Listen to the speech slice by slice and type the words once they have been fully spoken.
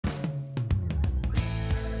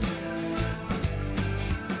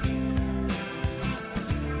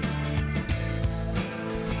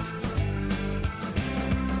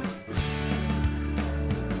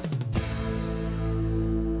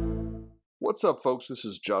What's up, folks? This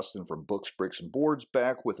is Justin from Books, Bricks, and Boards,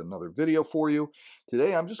 back with another video for you.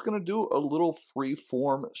 Today I'm just going to do a little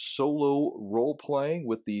free-form solo role-playing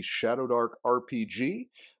with the Shadowdark RPG.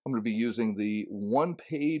 I'm going to be using the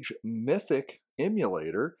one-page Mythic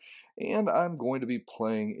emulator, and I'm going to be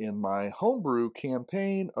playing in my homebrew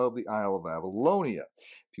campaign of the Isle of Avalonia.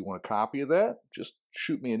 If you want a copy of that, just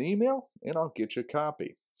shoot me an email, and I'll get you a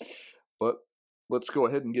copy. But let's go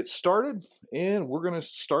ahead and get started, and we're going to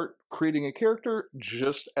start creating a character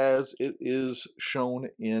just as it is shown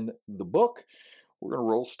in the book. We're going to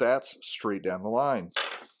roll stats straight down the line.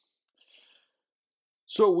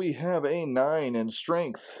 So we have a 9 in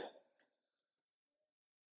strength,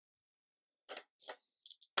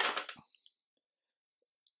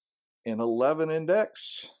 an 11 in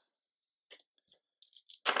dex,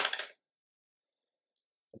 a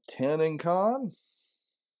 10 in con,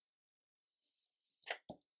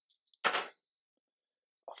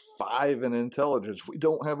 5 in intelligence. We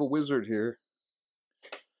don't have a wizard here.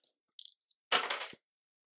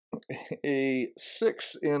 A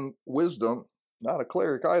 6 in wisdom, not a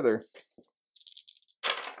cleric either.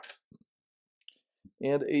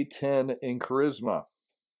 And a 10 in charisma.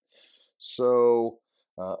 So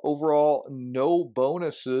overall, no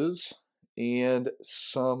bonuses and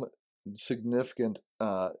some significant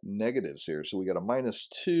negatives here. So we got a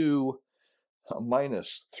 -2, a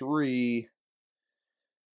 -3.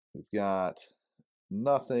 We've got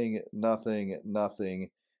nothing, nothing,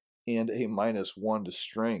 nothing, and a -1 to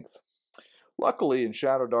strength. Luckily, in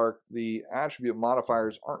Shadowdark, the attribute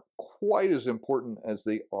modifiers aren't quite as important as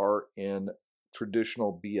they are in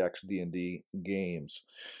traditional BX D&D games.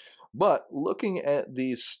 But looking at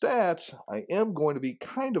these stats, I am going to be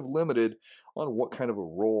kind of limited on what kind of a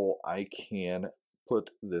role I can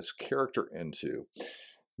put this character into.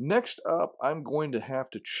 Next up, I'm going to have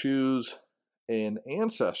to choose an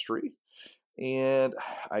ancestry, and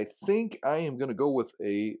I think I am going to go with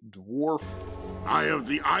a dwarf. I have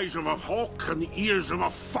the eyes of a hawk and the ears of a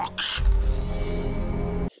fox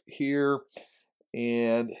Here,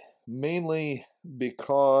 and mainly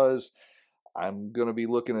because I'm going to be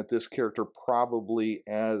looking at this character probably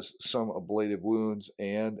as some ablative wounds,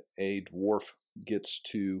 and a dwarf gets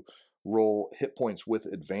to roll hit points with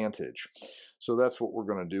advantage. So that's what we're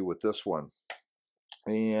going to do with this one.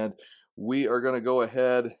 And we are going to go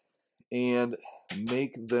ahead and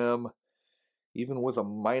make them, even with a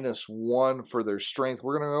 -1 for their strength,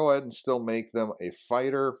 we're going to go ahead and still make them a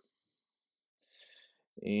fighter.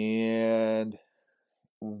 And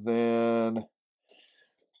then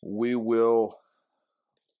we will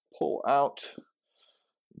pull out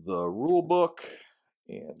the rule book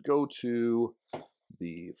and go to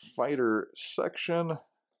the fighter section.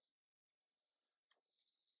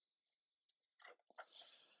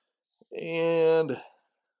 And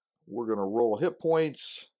we're going to roll hit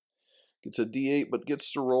points. Gets a D8, but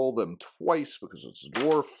gets to roll them twice because it's a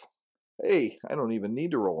dwarf. Hey, I don't even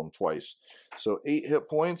need to roll them twice. So 8 hit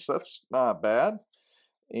points, that's not bad.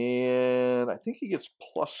 And I think he gets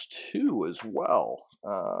 +2 as well.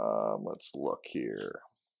 Let's look here.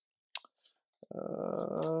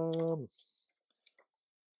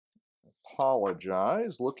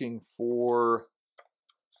 Apologize. Looking for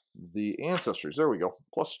the ancestries. There we go.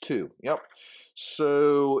 +2. Yep.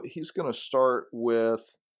 So he's going to start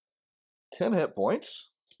with 10 hit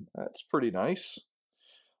points. That's pretty nice.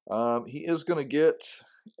 He is going to get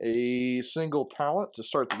a single talent to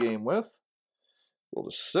start the game with. Roll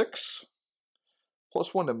to 6.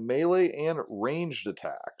 +1 to melee and ranged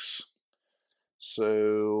attacks.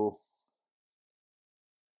 So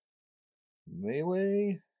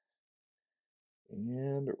melee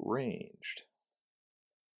and ranged.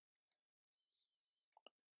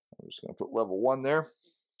 I'm just going to put level 1 there.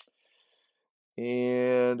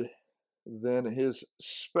 And then his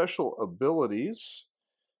special abilities.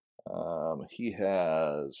 He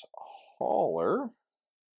has Hauler,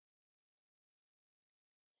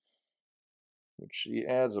 which he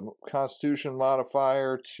adds a Constitution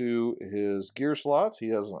modifier to his gear slots. He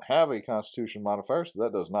doesn't have a Constitution modifier, so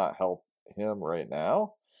that does not help him right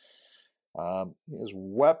now. He has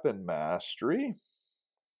Weapon Mastery.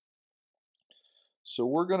 So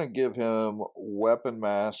we're going to give him Weapon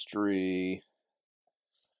Mastery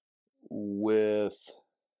with,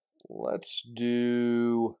 let's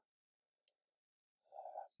do,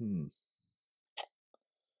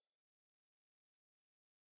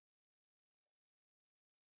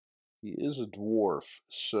 he is a dwarf,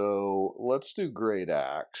 so let's do Great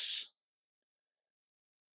Axe,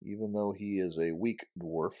 even though he is a weak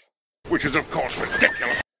dwarf. which is of course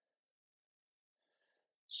ridiculous.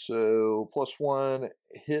 So +1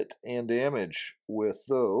 hit and damage with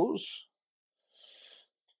those.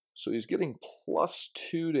 So he's getting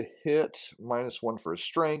 +2 to hit, -1 for his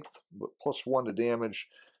strength, but +1 to damage.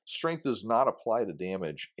 Strength does not apply to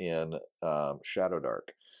damage in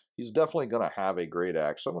Shadowdark. He's definitely going to have a great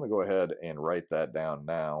axe. So I'm going to go ahead and write that down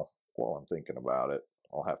now while I'm thinking about it.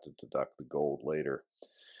 I'll have to deduct the gold later.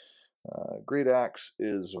 Great axe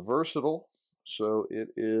is versatile, so it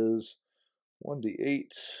is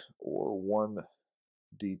 1d8 or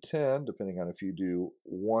 1d10, depending on if you do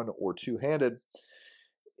one or two-handed.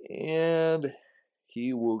 And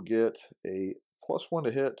he will get a +1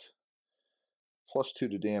 to hit, +2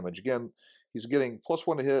 to damage. Again, he's getting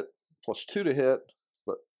 +1 to hit, +2 to hit,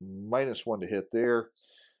 but -1 to hit there.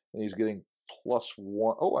 And he's getting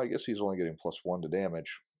 +1. Oh, I guess he's only getting +1 to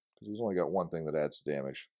damage because he's only got one thing that adds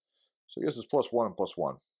damage. So I guess it's +1 and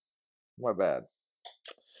 +1. My bad.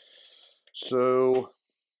 So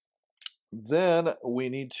then we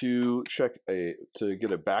need to check to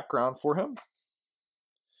get a background for him.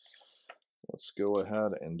 Let's go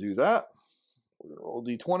ahead and do that. We're going to roll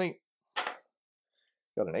d20.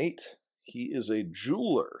 Got an 8. He is a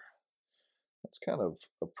jeweler. That's kind of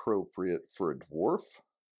appropriate for a dwarf.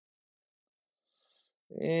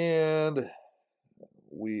 And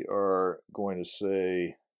we are going to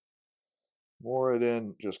say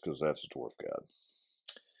Moradin, just because that's a dwarf god.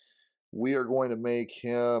 We are going to make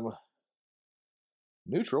him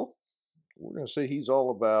neutral. We're going to say he's all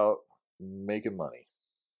about making money.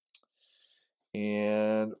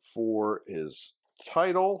 And for his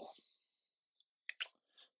title,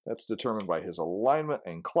 that's determined by his alignment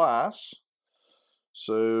and class.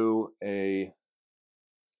 So a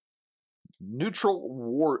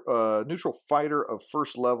neutral fighter of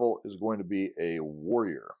first level is going to be a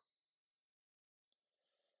warrior.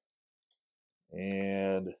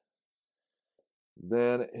 And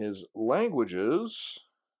then his languages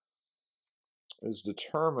is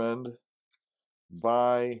determined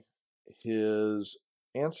by his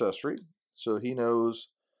ancestry. So he knows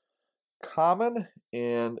Common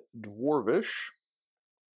and Dwarvish.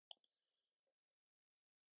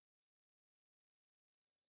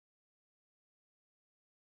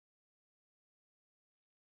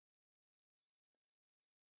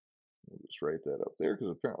 We'll just write that up there because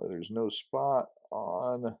apparently there's no spot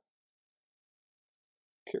on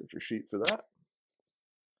character sheet for that.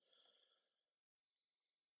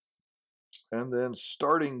 And then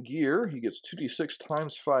starting gear, he gets 2d6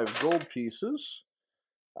 times 5 gold pieces.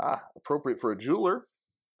 Appropriate for a jeweler.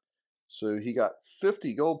 So he got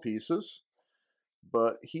 50 gold pieces,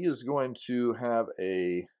 but he is going to have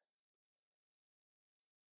a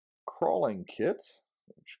crawling kit,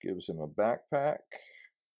 which gives him a backpack,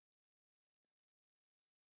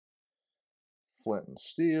 flint and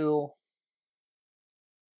steel,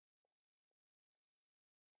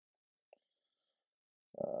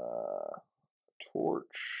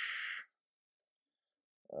 torch,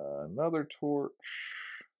 another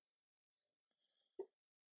torch,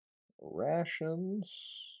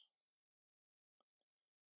 rations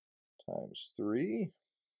times 3.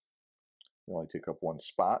 They only take up one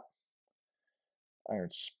spot.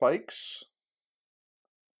 Iron spikes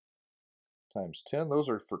times 10. Those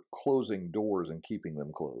are for closing doors and keeping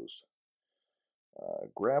them closed.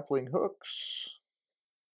 Grappling hooks,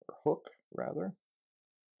 or hook rather,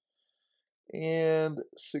 and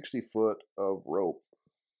 60 foot of rope.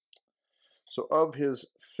 So of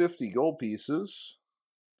his 50 gold pieces,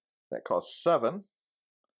 that costs 7.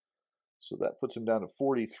 So that puts him down to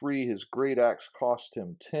 43. His great axe cost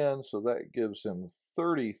him 10, so that gives him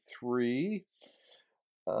 33.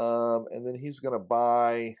 And then he's going to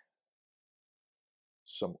buy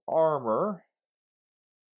some armor.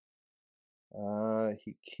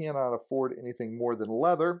 He cannot afford anything more than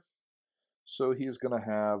leather, so he's going to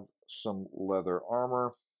have some leather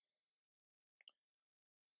armor,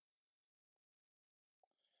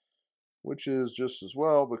 which is just as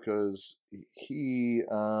well because he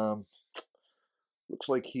looks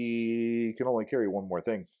like he can only carry one more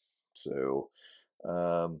thing. So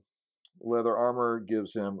leather armor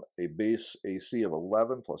gives him a base AC of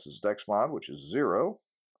 11 plus his dex mod, which is 0.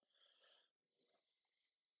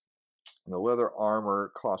 And the leather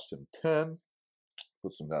armor cost him 10,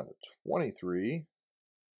 puts him down to 23.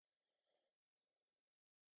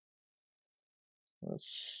 Let's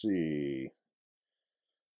see.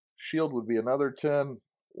 Shield would be another 10.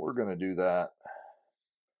 We're going to do that.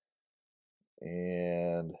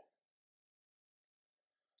 And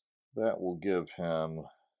that will give him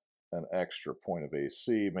an extra point of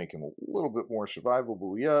AC, make him a little bit more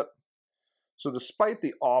survivable yet. So despite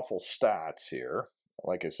the awful stats here,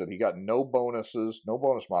 like I said, he got no bonuses, no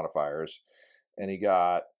bonus modifiers, and he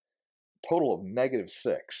got a total of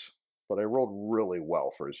 -6. but I rolled really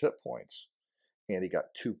well for his hit points. And he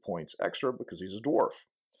got 2 points extra because he's a dwarf.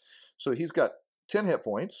 So he's got 10 hit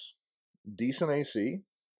points, decent AC,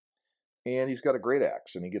 and he's got a great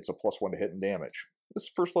axe, and he gets a +1 to hit and damage. This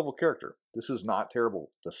is first level character. This is not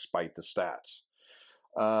terrible despite the stats.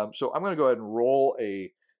 So I'm going to go ahead and roll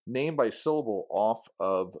a name by syllable off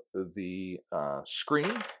of the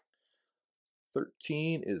screen.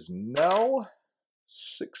 13 is Nell.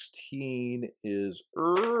 16 is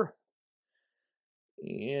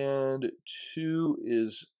and 2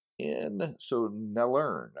 is N, so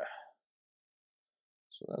Nellern.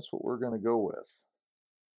 So that's what we're going to go with.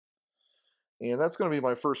 And that's going to be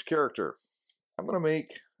my first character. I'm going to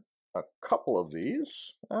make a couple of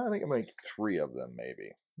these. I think I'm going to make 3 of them,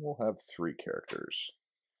 maybe. We'll have 3 characters.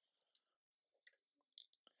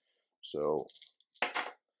 So,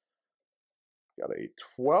 got a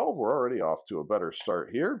 12. We're already off to a better start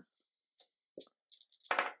here.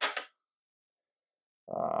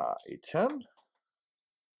 A 10.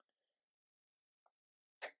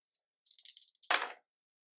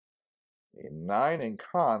 A 9 in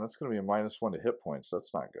con. That's going to be a -1 to hit points.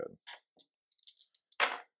 That's not good.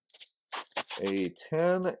 A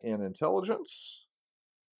 10 in intelligence.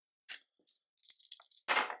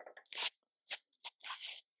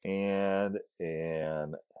 And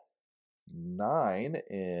an 9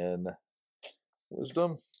 in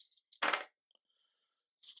wisdom.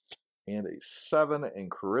 And a 7 in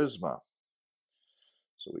charisma.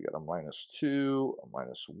 So we got a -2, a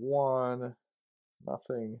 -1,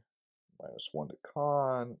 nothing, -1 to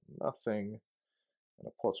con, nothing, and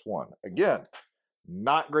a +1. Again,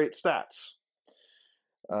 not great stats.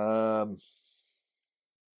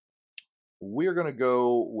 We're going to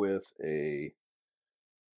go with a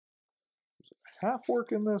half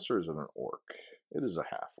orc in this, or is it an orc? It is a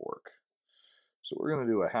half orc. So we're going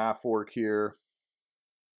to do a half orc here,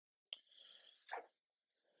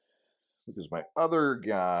 because my other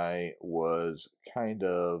guy was kind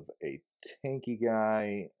of a tanky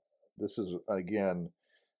guy. This is, again,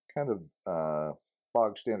 kind of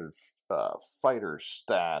bog standard fighter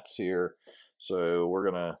stats here. So we're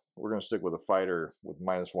gonna stick with a fighter with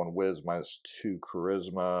 -1 whiz, -2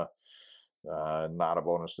 charisma, not a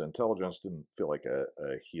bonus to intelligence. Didn't feel like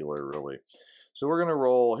a healer really. So we're gonna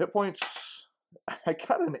roll hit points. I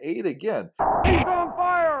got an 8 again. He's on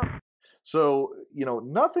fire! So, you know,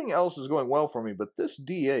 nothing else is going well for me, but this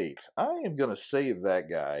D8, I am going to save that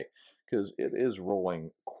guy because it is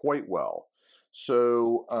rolling quite well.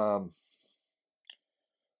 So,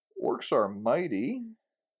 orcs are mighty,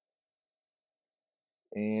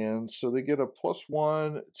 and so they get a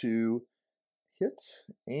 +1 to hit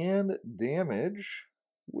and damage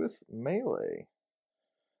with melee.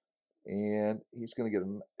 And he's going to get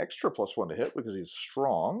an extra +1 to hit because he's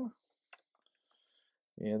strong.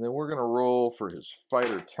 And then we're going to roll for his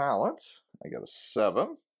fighter talent. I got a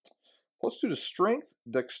 7. +2 to strength,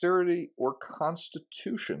 dexterity, or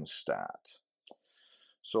constitution stat.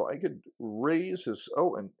 So I could raise his,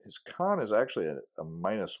 oh, and his con is actually a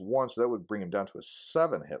 -1, so that would bring him down to a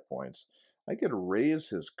 7 hit points. I could raise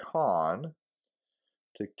his con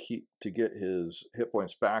to get his hit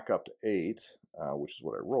points back up to 8, which is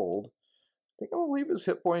what I rolled. I think I'm going to leave his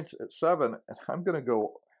hit points at 7, and I'm going to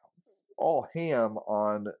go all ham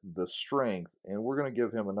on the strength, and we're going to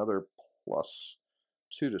give him another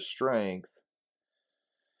 +2 to strength,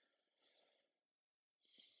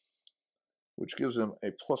 which gives him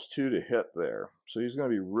a +2 to hit there. So he's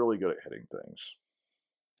going to be really good at hitting things.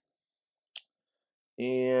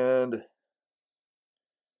 And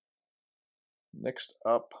next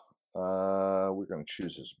up, we're going to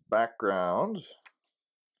choose his background.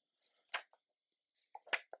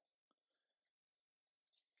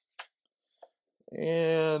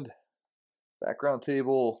 And background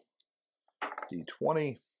table,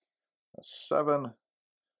 D20, a 7,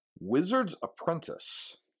 Wizard's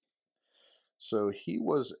Apprentice. So he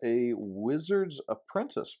was a wizard's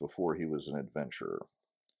apprentice before he was an adventurer.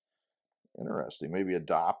 Interesting. Maybe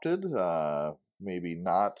adopted, maybe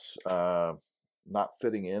not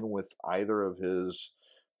fitting in with either of his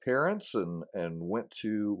parents, and went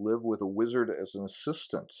to live with a wizard as an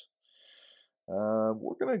assistant.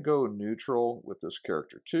 We're going to go neutral with this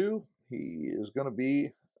character too. He is going to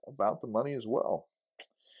be about the money as well.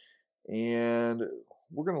 And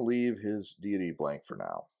we're going to leave his deity blank for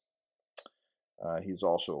now. He's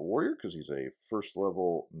also a warrior because he's a first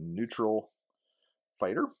level neutral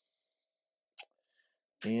fighter.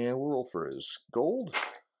 And we'll roll for his gold.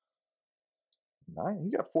 9. He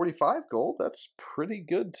got 45 gold. That's pretty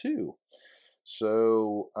good too.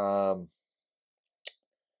 So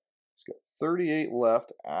he's got 38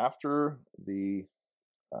 left after the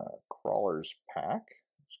Armor's pack.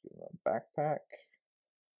 Let's give him a backpack.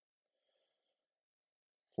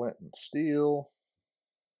 Flint and steel.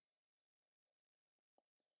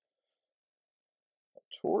 A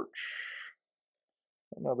torch.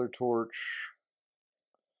 Another torch.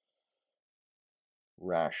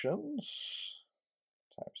 Rations.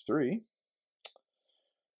 ×3.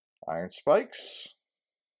 Iron spikes.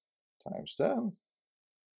 ×10.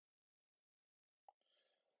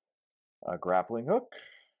 A grappling hook.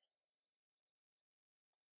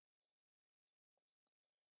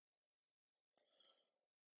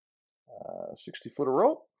 60-foot of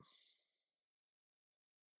rope.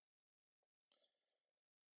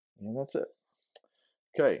 And that's it.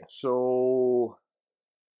 Okay, so,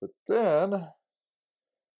 but then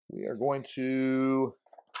we are going to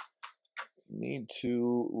need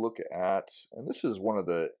to look at, and this is one of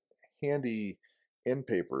the handy end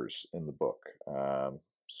papers in the book.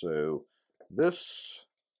 So this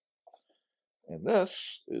and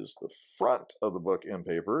this is the front of the book end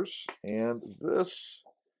papers, and this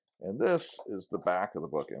is the back of the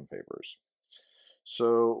book end papers.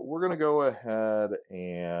 So we're going to go ahead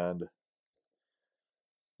and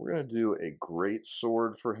we're going to do a great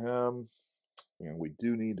sword for him. And we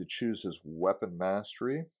do need to choose his weapon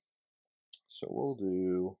mastery. So we'll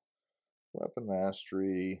do weapon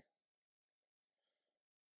mastery,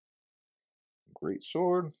 great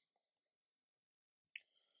sword,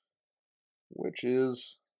 which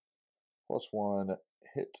is +1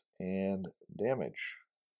 hit and damage.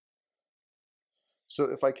 So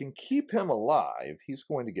if I can keep him alive, he's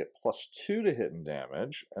going to get +2 to hit and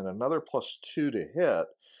damage, and another +2 to hit.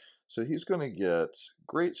 So he's going to get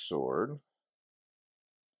great sword,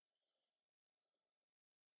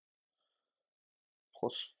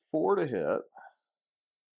 +4 to hit,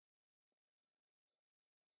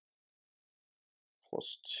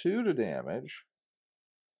 +2 to damage,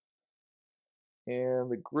 and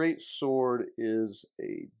the great sword is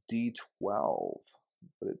a D12,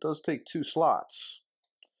 but it does take 2 slots.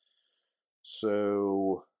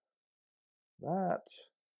 So that,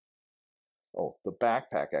 oh, the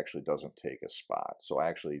backpack actually doesn't take a spot, so I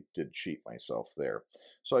actually did cheat myself there.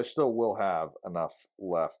 So I still will have enough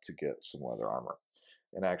left to get some leather armor.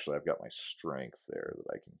 And actually I've got my strength there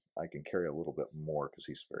that I can carry a little bit more because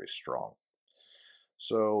he's very strong.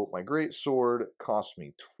 So my great sword cost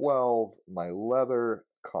me 12, my leather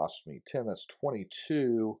cost me 10, that's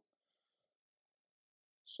 22.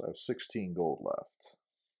 So I have 16 gold left.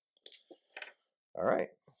 All right,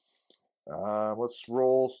 let's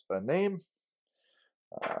roll a name.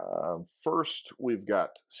 First, we've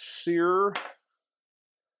got Searsor.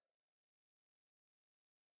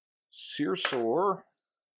 Sear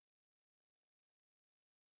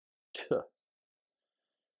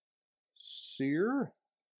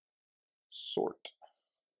Sort.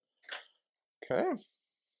 Okay.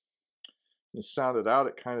 You sound it out,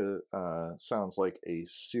 it kind of sounds like a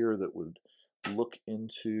seer that would look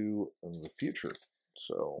into the future.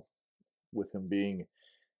 So with him being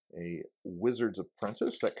a wizard's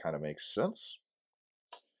apprentice, that kind of makes sense.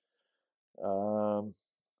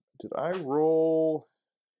 Did I roll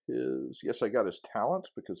his? Yes, I got his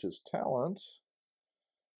talent, because his talent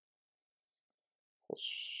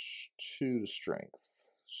 +2 to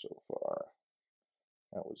strength so far.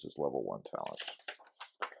 That was his level 1 talent.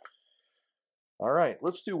 All right,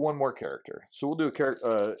 let's do one more character. So we'll do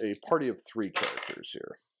a party of 3 characters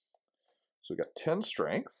here. So we got 10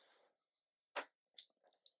 strength.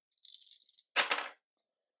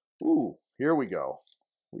 Ooh, here we go.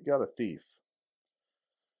 We got a thief.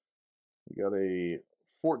 We got a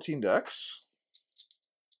 14 dex.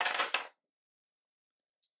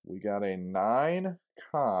 We got a 9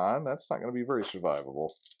 con. That's not going to be very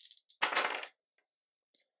survivable.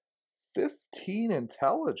 15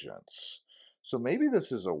 intelligence. So maybe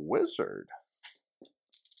this is a wizard.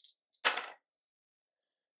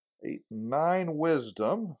 9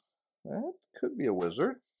 wisdom. That could be a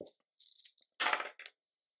wizard.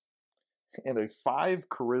 And a 5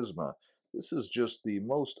 charisma. This is just the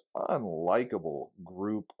most unlikable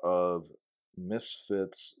group of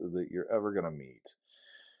misfits that you're ever going to meet.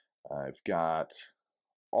 I've got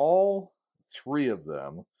all 3 of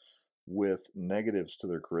them with negatives to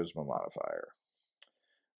their charisma modifier.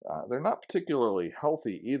 They're not particularly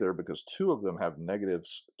healthy either, because 2 of them have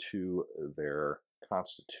negatives to their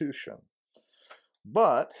constitution.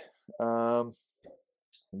 But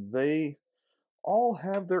they all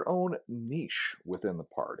have their own niche within the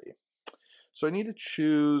party. So I need to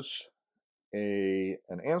choose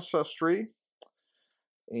an ancestry,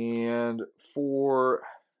 and for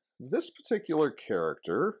this particular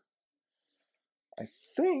character, I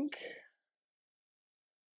think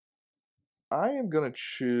I am going to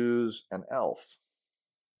choose an elf.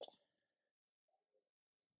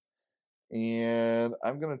 And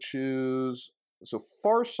I'm going to choose, so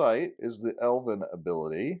Farsight is the elven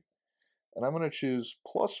ability. And I'm going to choose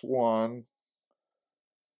 +1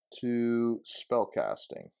 to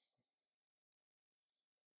spellcasting.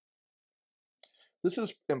 This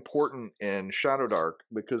is important in Shadowdark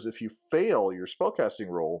because if you fail your spellcasting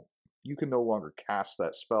roll, you can no longer cast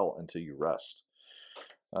that spell until you rest.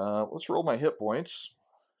 Let's roll my hit points.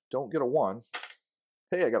 Don't get a 1.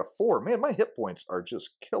 Hey, I got a 4. Man, my hit points are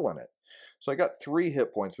just killing it. So I got 3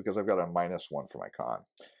 hit points because I've got a -1 for my con.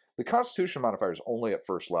 The Constitution modifier is only at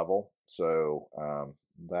first level, so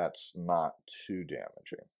that's not too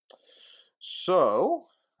damaging. So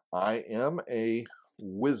I am a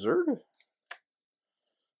wizard.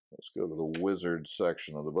 Let's go to the wizard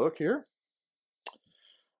section of the book here.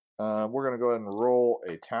 We're going to go ahead and roll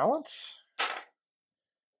a talent.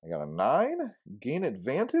 I got a 9. Gain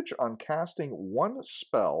advantage on casting 1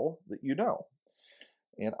 spell that you know.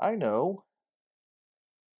 And I know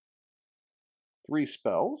 3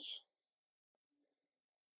 spells.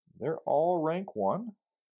 They're all rank 1.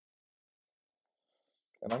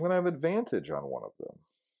 And I'm going to have advantage on one of them.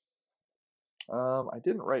 I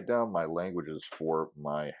didn't write down my languages for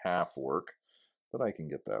my half work, but I can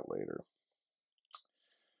get that later.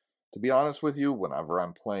 To be honest with you, whenever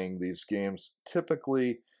I'm playing these games,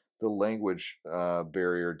 typically the language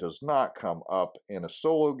barrier does not come up in a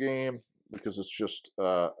solo game because it's just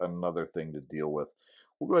another thing to deal with.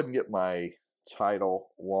 We'll go ahead and get my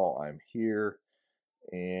title while I'm here.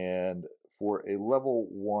 And for a level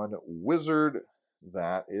 1 wizard,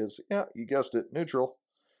 that is, yeah, you guessed it, neutral.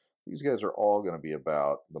 These guys are all going to be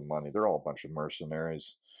about the money. They're all a bunch of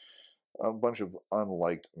mercenaries. A bunch of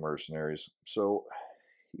unliked mercenaries. So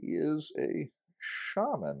he is a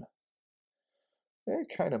shaman. That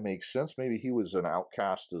kind of makes sense. Maybe he was an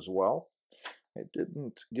outcast as well. I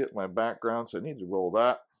didn't get my background, so I need to roll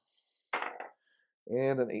that.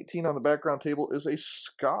 And an 18 on the background table is a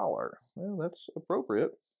scholar. Well, that's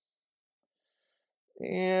appropriate.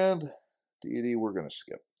 And deity we're going to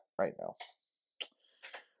skip right now.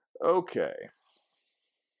 Okay.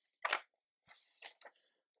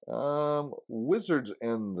 Wizards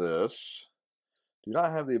in this do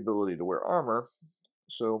not have the ability to wear armor,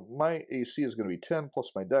 so my AC is going to be 10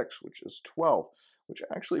 plus my dex, which is 12, which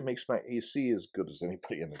actually makes my AC as good as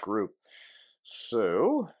anybody in the group.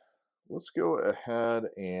 So let's go ahead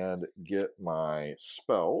and get my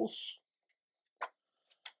spells.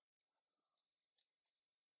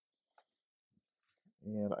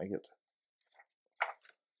 And I get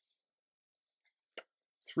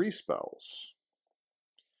 3 spells.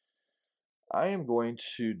 I am going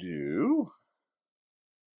to do...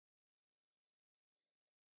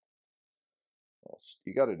 Well,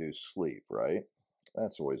 you got to do sleep, right?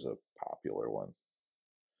 That's always a popular one.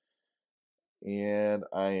 And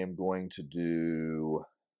I am going to do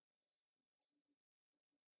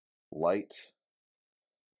light.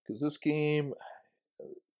 Because this game,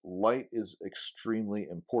 light is extremely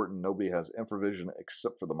important. Nobody has infravision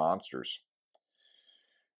except for the monsters.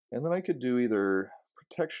 And then I could do either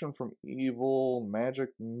protection from evil, magic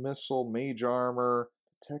missile, mage armor,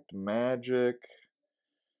 detect magic,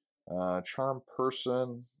 charm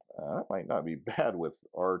person. That might not be bad with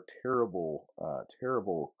our terrible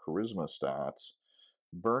charisma stats.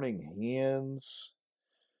 Burning hands.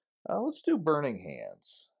 Let's do burning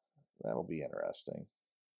hands. That'll be interesting.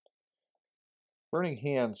 Burning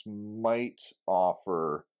hands might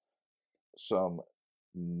offer some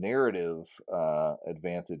narrative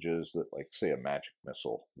advantages that, like, say, a magic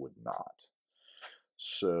missile would not.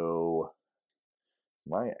 So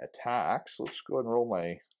my attacks, let's go ahead and roll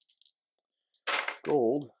my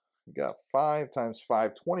gold. We got 5 times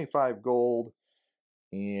 5, 25 gold,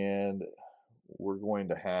 and we're going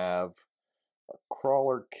to have a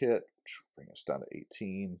crawler kit, which will bring us down to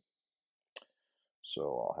 18. So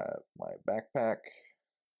I'll have my backpack,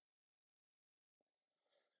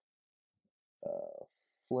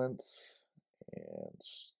 flint and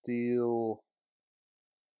steel,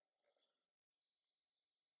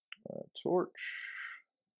 a torch,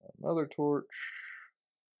 another torch,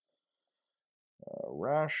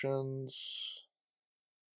 rations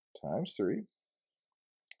times 3,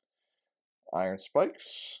 iron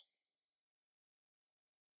spikes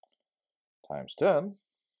times 10,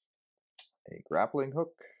 a grappling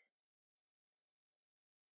hook,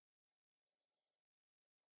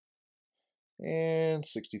 and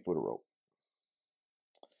 60 foot of rope.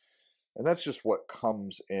 And that's just what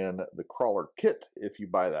comes in the crawler kit if you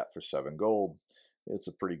buy that for 7 gold. It's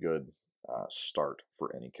a pretty good start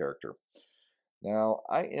for any character. Now,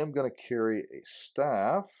 I am going to carry a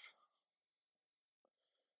staff,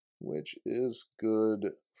 which is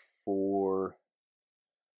good for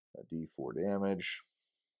a D4 damage.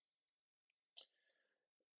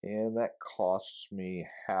 And that costs me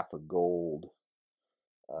half a gold.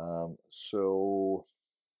 So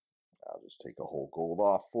I'll just take a whole gold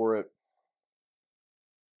off for it.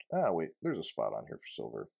 Ah, wait, there's a spot on here for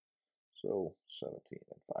silver. So 17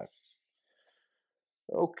 and 5.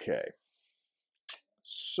 Okay.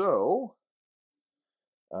 So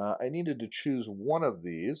I needed to choose one of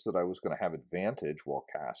these that I was going to have advantage while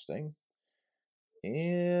casting.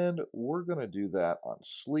 And we're going to do that on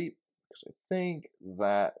sleep, because I think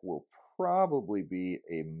that will probably be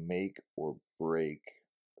a make or break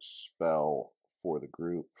spell for the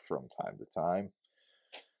group from time to time.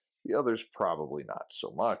 The others probably not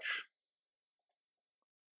so much.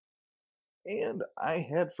 And I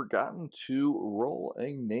had forgotten to roll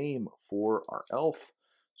a name for our elf,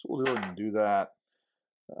 so we'll go ahead and do that.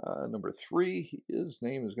 Number 3, his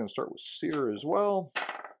name is going to start with Seer as well.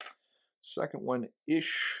 Second one,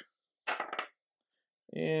 Ish.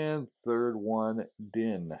 And third one,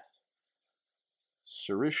 Din.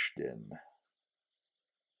 Surishtin.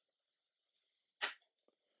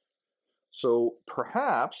 So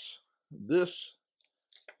perhaps this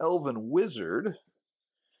elven wizard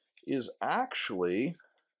is actually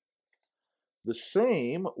the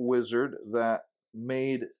same wizard that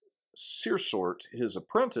made Searsort his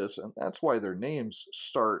apprentice, and that's why their names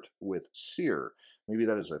start with Seer. Maybe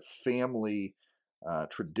that is a family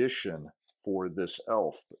tradition for this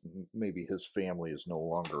elf, but maybe his family is no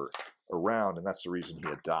longer around, and that's the reason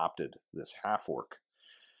he adopted this half-orc.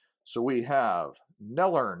 So we have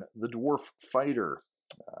Nellern, the dwarf fighter,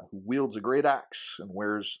 who wields a great axe and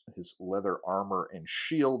wears his leather armor and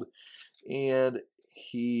shield, and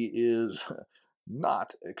he is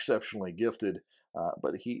not exceptionally gifted,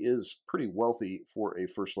 but he is pretty wealthy for a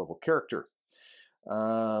first level character.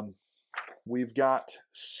 We've got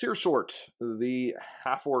Searsort, the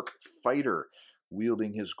half-orc fighter,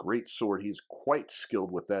 wielding his great sword. He's quite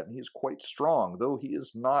skilled with that, and he's quite strong, though he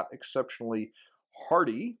is not exceptionally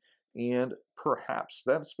hardy, and perhaps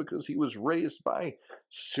that's because he was raised by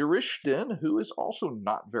Sirishtin, who is also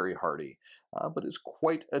not very hardy, but is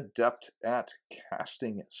quite adept at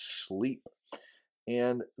casting sleep.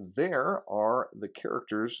 And there are the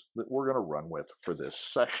characters that we're going to run with for this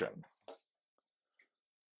session.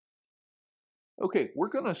 Okay, we're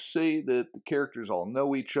going to say that the characters all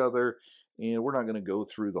know each other, and we're not going to go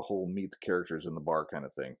through the whole meet the characters in the bar kind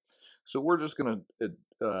of thing. So we're just going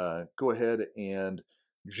to go ahead and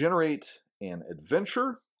generate an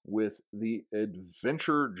adventure with the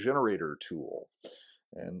Adventure Generator tool.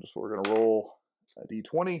 And so we're going to roll a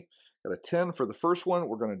d20. Got a 10 for the first one.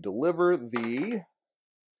 We're going to deliver the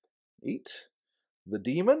 8, the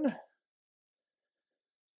Demon,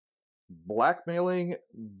 blackmailing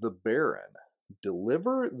the Baron.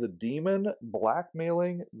 Deliver the Demon,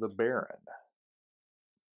 blackmailing the Baron.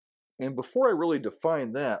 And before I really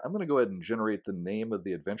define that, I'm going to go ahead and generate the name of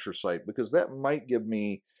the adventure site, because that might give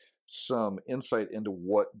me some insight into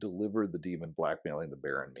what deliver the Demon, blackmailing the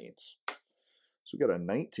Baron means. So we got a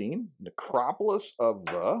 19, Necropolis of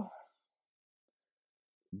the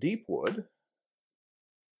Deepwood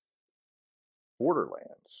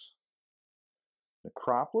Borderlands.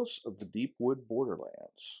 Necropolis of the Deepwood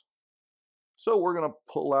Borderlands. So we're going to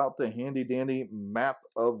pull out the handy-dandy map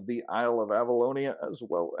of the Isle of Avalonia, as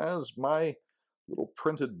well as my little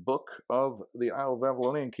printed book of the Isle of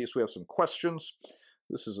Avalonia, in case we have some questions.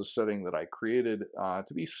 This is a setting that I created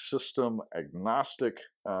to be system agnostic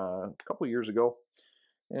a couple years ago,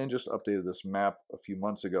 and just updated this map a few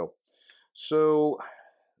months ago. So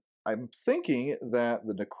I'm thinking that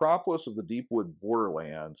the Necropolis of the Deepwood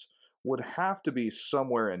Borderlands would have to be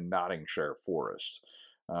somewhere in Nottinghamshire Forest.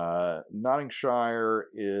 Nottinghamshire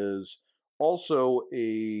is also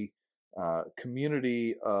a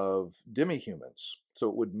community of demi-humans, so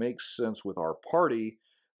it would make sense with our party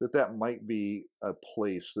that that might be a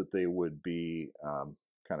place that they would be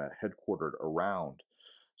kind of headquartered around.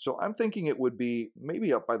 So I'm thinking it would be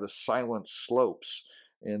maybe up by the Silent Slopes,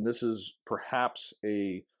 and this is perhaps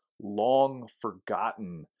a long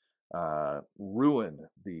forgotten ruin,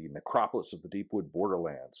 the Necropolis of the Deepwood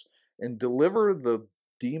Borderlands, and deliver the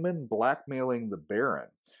Demon, blackmailing the Baron.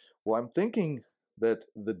 Well, I'm thinking that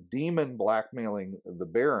the Demon, blackmailing the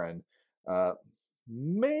Baron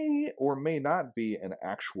may or may not be an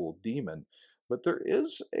actual demon, but there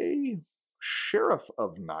is a sheriff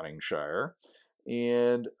of Nottinghamshire,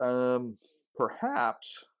 and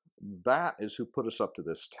perhaps that is who put us up to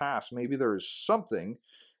this task. Maybe there is something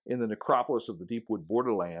in the Necropolis of the Deepwood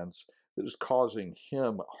Borderlands that is causing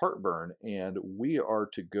him heartburn, and we are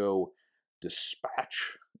to go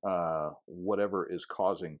dispatch whatever is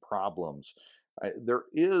causing problems. There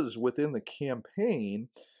is within the campaign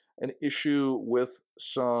an issue with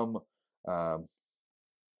some um,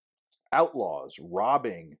 outlaws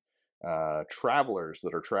robbing travelers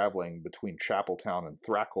that are traveling between Chapeltown and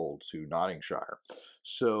Thrackhold to Nottingshire.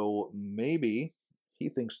 So maybe he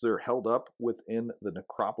thinks they're held up within the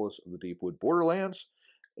necropolis of the Deepwood Borderlands,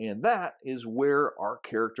 and that is where our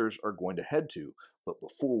characters are going to head to. But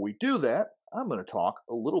before we do that, I'm going to talk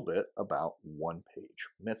a little bit about one-page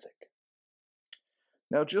Mythic.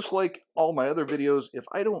 Now, just like all my other videos, if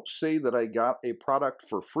I don't say that I got a product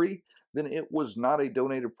for free, then it was not a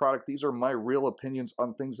donated product. These are my real opinions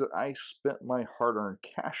on things that I spent my hard-earned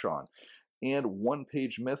cash on. And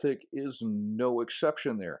one-page Mythic is no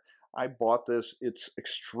exception there. I bought this. It's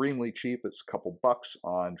extremely cheap. It's a couple bucks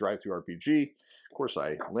on DriveThruRPG. Of course,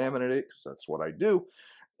 I laminate it because that's what I do.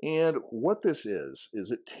 And what this is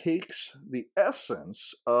it takes the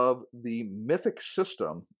essence of the Mythic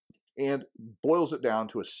system and boils it down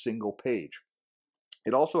to a single page.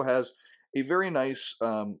 It also has a very nice,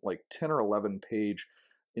 like 10 or 11 page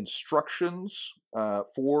instructions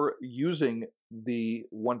for using the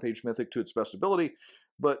one-page Mythic to its best ability,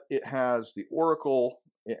 but it has the Oracle,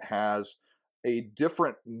 it has a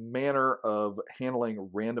different manner of handling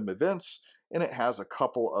random events, and it has a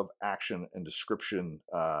couple of action and description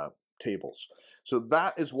tables. So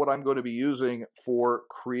that is what I'm going to be using for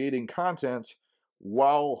creating content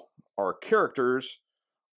while our characters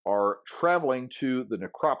are traveling to the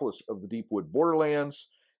necropolis of the Deepwood Borderlands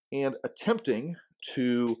and attempting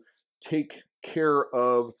to take care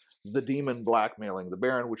of the demon blackmailing the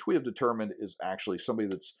Baron, which we have determined is actually somebody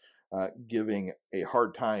that's giving a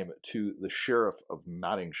hard time to the Sheriff of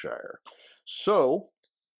Nottingshire. So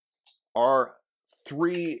our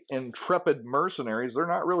three intrepid mercenaries, they're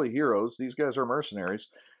not really heroes, these guys are mercenaries,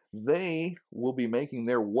 they will be making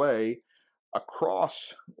their way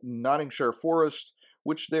across Nottingshire Forest,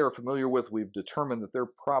 which they are familiar with. We've determined that they're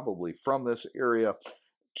probably from this area,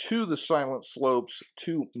 to the Silent Slopes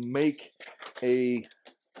to make an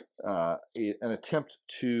attempt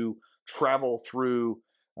to travel through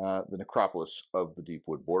the necropolis of the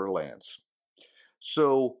Deepwood Borderlands.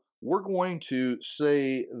 So we're going to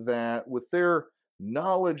say that with their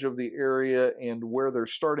knowledge of the area and where they're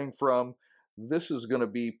starting from, this is going to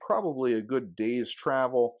be probably a good day's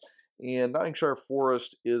travel. And Nottingshire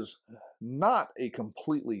Forest is not a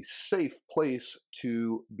completely safe place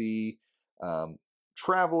to be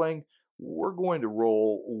traveling. We're going to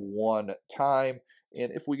roll one time,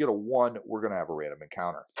 and if we get a 1, we're going to have a random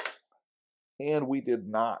encounter. And we did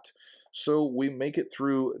not. So we make it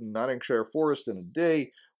through Nottingshire Forest in a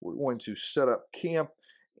day. We're going to set up camp,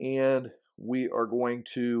 and we are going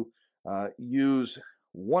to use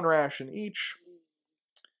 1 ration each,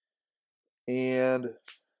 and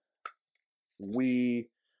we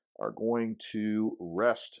are going to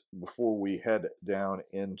rest before we head down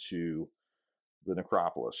into the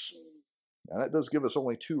necropolis. Now that does give us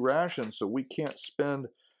only 2 rations, so we can't spend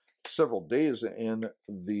several days in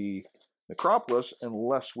the necropolis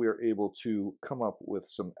unless we are able to come up with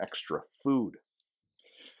some extra food.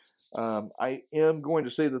 I am going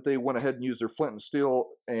to say that they went ahead and used their flint and steel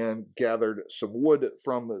and gathered some wood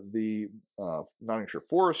from the Nottingshire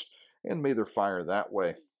Forest and made their fire that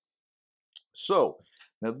way. So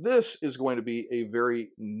now this is going to be a very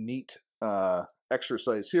neat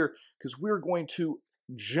exercise here, because we're going to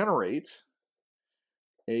generate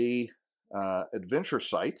a adventure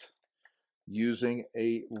site using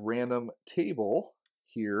a random table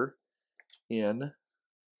here in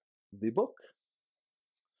the book.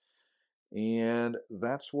 And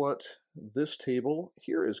that's what this table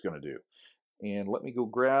here is going to do. And let me go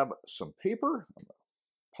grab some paper. I'm going to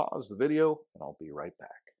pause the video and I'll be right back.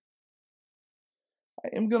 I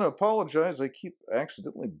am going to apologize. I keep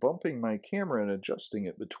accidentally bumping my camera and adjusting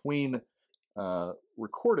it between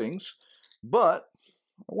recordings, but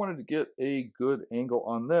I wanted to get a good angle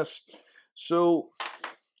on this. So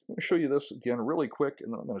I'm going to show you this again really quick,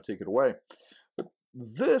 and then I'm going to take it away. But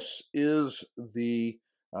this is the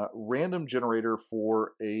random generator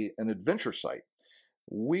for an adventure site.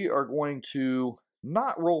 We are going to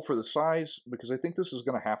not roll for the size, because I think this is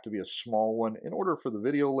going to have to be a small one in order for the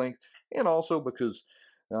video length, and also because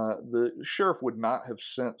the sheriff would not have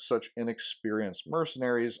sent such inexperienced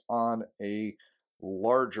mercenaries on a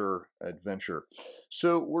larger adventure.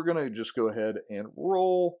 So we're going to just go ahead and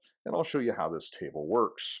roll, and I'll show you how this table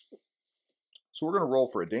works. So we're going to roll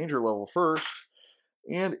for a danger level first,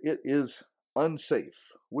 and it is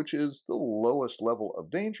unsafe, which is the lowest level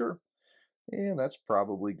of danger. And that's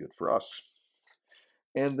probably good for us.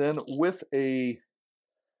 And then with a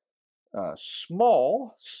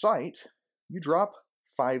small sight, you drop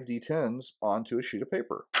 5d10s onto a sheet of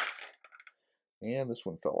paper. And this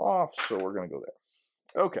one fell off, so we're going to go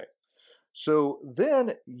there. Okay, so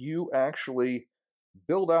then you actually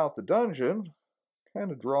build out the dungeon,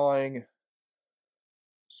 kind of drawing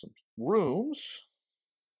some rooms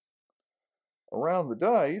around the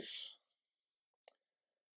dice.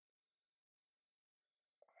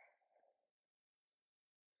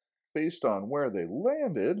 Based on where they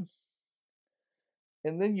landed,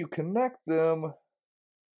 and then you connect them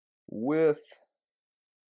with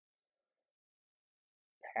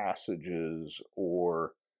passages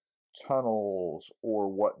or tunnels or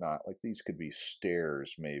whatnot. Like these could be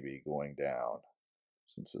stairs maybe going down,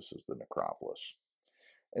 since this is the necropolis.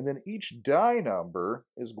 And then each die number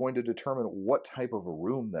is going to determine what type of a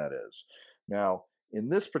room that is. Now, in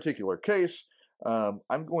this particular case,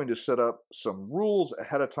 I'm going to set up some rules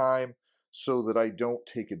ahead of time so that I don't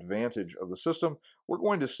take advantage of the system. We're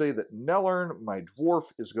going to say that Nellern, my dwarf,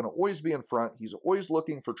 is going to always be in front. He's always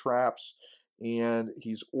looking for traps, and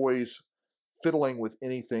he's always fiddling with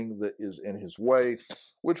anything that is in his way,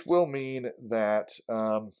 which will mean that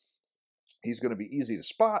he's going to be easy to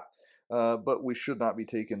spot, but we should not be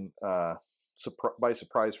taken by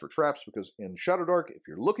surprise for traps, because in Shadowdark, if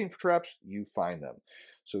you're looking for traps, you find them.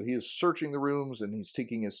 So he is searching the rooms and he's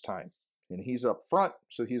taking his time. And he's up front,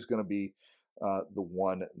 so he's going to be the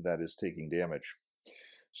one that is taking damage.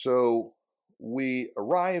 So we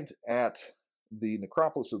arrived at the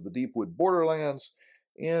necropolis of the Deepwood Borderlands,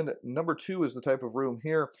 and number 2 is the type of room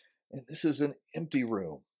here, and this is an empty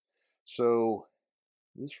room. So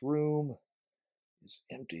this room is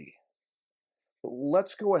empty. But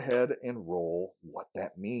let's go ahead and roll what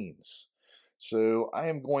that means. So I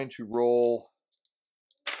am going to roll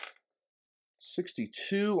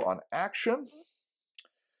 62 on action,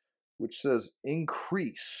 which says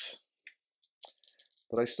increase.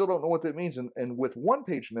 But I still don't know what that means. And with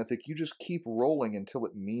one-page Mythic, you just keep rolling until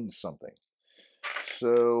it means something.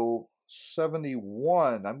 So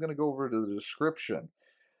 71, I'm going to go over to the description.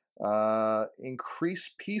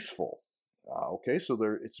 Increase peaceful. Okay, so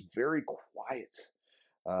it's very quiet.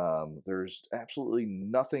 There's absolutely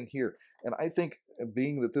nothing here. And I think,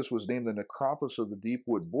 being that this was named the Necropolis of the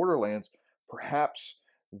Deepwood Borderlands, perhaps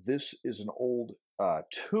this is an old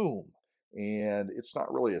tomb. And it's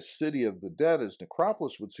not really a city of the dead, as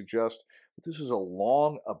Necropolis would suggest, but this is a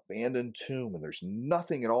long abandoned tomb, and there's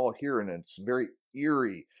nothing at all here, and it's very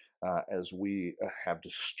eerie as we have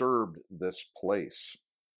disturbed this place.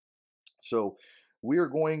 So we are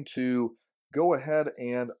going to go ahead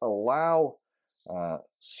and allow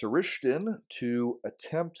Sarishtin to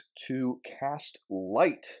attempt to cast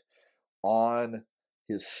light on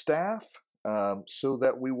his staff, so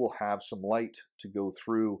that we will have some light to go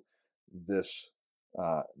through this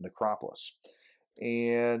necropolis.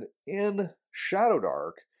 And in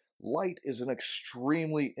Shadowdark, light is an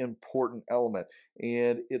extremely important element,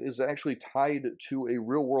 and it is actually tied to a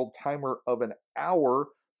real-world timer of an hour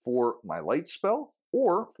for my light spell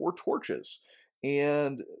or for torches.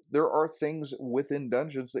 And there are things within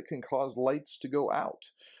dungeons that can cause lights to go out.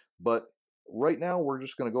 But right now, we're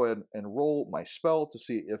just going to go ahead and roll my spell to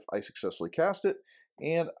see if I successfully cast it.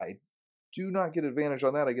 And I do not get advantage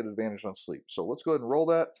on that. I get advantage on sleep. So let's go ahead and roll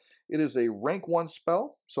that. It is a rank 1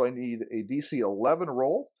 spell, so I need a DC 11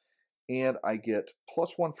 roll. And I get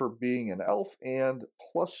 +1 for being an elf and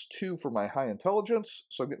 +2 for my high intelligence.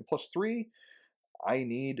 So I'm getting +3. I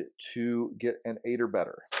need to get an 8 or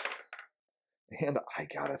better. And I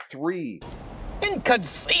got a 3.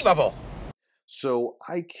 Inconceivable! So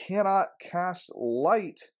I cannot cast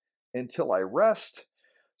light until I rest.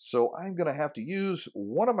 So I'm going to have to use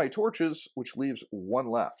one of my torches, which leaves 1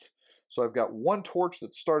 left. So I've got 1 torch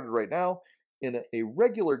that's started right now. In a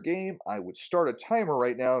regular game, I would start a timer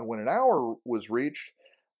right now, and when an hour was reached,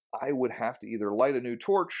 I would have to either light a new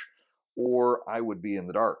torch or I would be in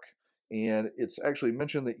the dark. And it's actually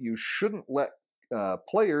mentioned that you shouldn't let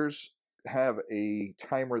players have a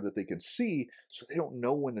timer that they can see, so they don't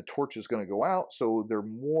know when the torch is going to go out. So they're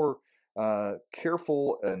more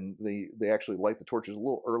careful, and they actually light the torches a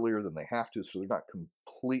little earlier than they have to, so they're not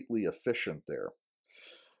completely efficient there.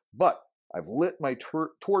 But I've lit my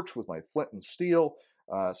torch with my flint and steel.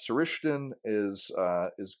 Sarishtin is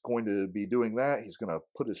going to be doing that. He's going to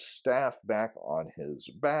put his staff back on his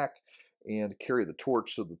back and carry the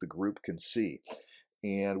torch so that the group can see.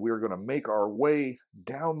 And we're going to make our way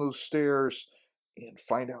down those stairs and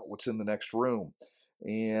find out what's in the next room.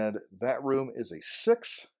 And that room is a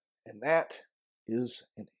 6, and that is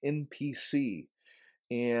an NPC.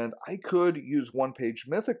 And I could use one-page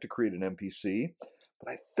Mythic to create an NPC,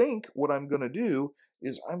 but I think what I'm going to do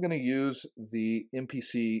is I'm going to use the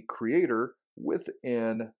NPC creator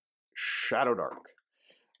within Shadowdark.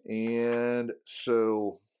 And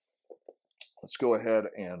so let's go ahead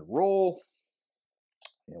and roll.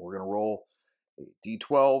 And we're going to roll a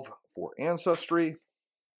d12 for Ancestry.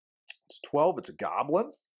 It's 12. It's a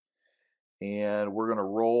goblin. And we're going to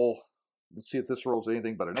roll. Let's see if this rolls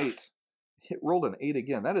anything but an 8. It rolled an 8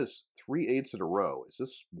 again. That is 3 8s in a row. Is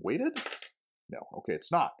this weighted? No. Okay,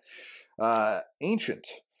 it's not. Ancient.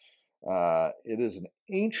 It is an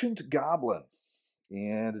ancient goblin.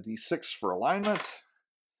 And a d6 for alignment.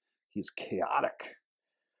 He's chaotic.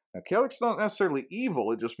 Now, chaotic's not necessarily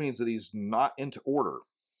evil. It just means that he's not into order.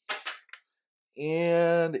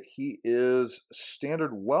 And he is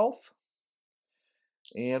standard wealth.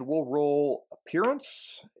 And we'll roll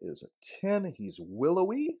appearance. Is a 10. He's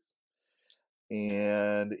willowy.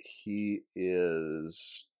 And he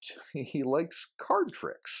likes card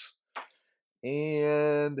tricks.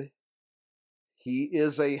 And he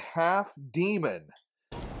is a half demon.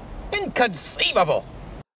 Inconceivable!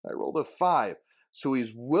 I rolled a 5. So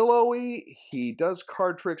he's willowy, he does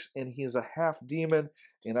card tricks, and he is a half demon.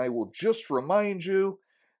 And I will just remind you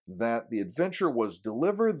that the adventure was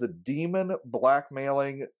Deliver the Demon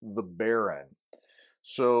Blackmailing the Baron.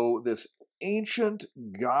 So this ancient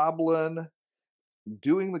goblin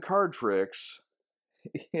doing the card tricks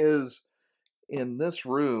is in this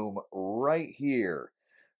room right here.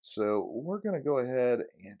 So we're going to go ahead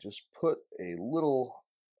and just put a little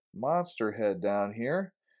monster head down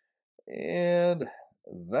here. And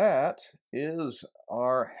that is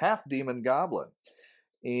our half demon goblin.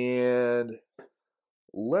 And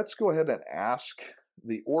let's go ahead and ask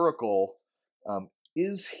the Oracle,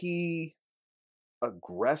 is he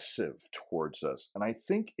aggressive towards us? And I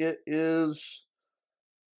think it is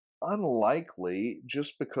unlikely,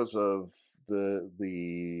 just because of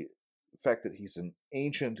the fact that he's an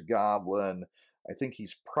ancient goblin. I think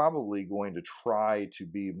he's probably going to try to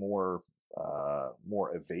be more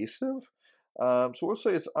evasive. So we'll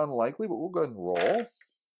say it's unlikely, but we'll go ahead and roll.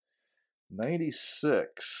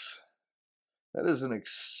 96. That is an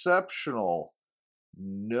exceptional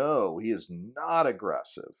no. He is not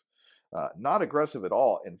aggressive. Not aggressive at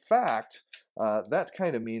all. In fact, that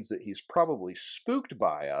kind of means that he's probably spooked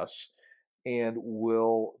by us and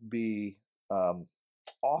will be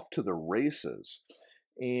off to the races.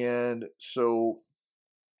 And so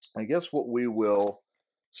I guess what we will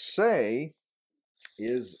say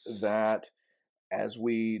is that as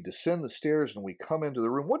we descend the stairs and we come into the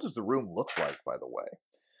room, what does the room look like, by the way?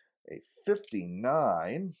 A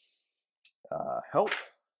 59, help,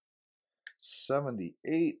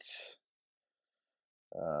 78,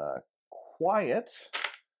 quiet,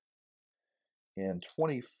 and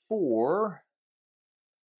 24,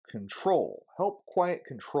 control. Help, quiet,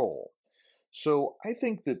 control. So I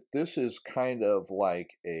think that this is kind of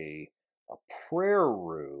like a prayer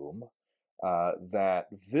room that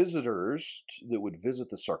visitors that would visit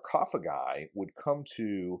the sarcophagi would come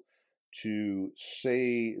to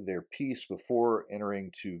say their piece before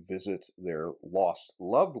entering to visit their lost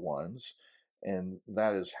loved ones, and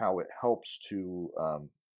that is how it helps to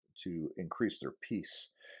increase their peace.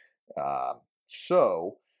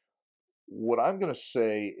 So what I'm going to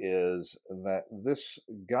say is that this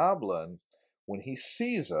goblin, when he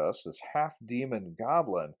sees us, this half-demon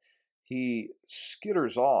goblin, he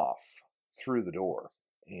skitters off through the door,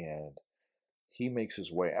 and he makes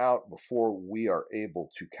his way out before we are able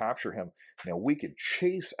to capture him. Now, we could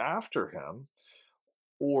chase after him,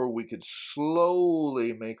 or we could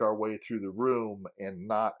slowly make our way through the room and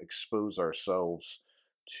not expose ourselves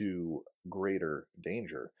to greater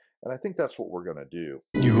danger. And I think that's what we're going to do.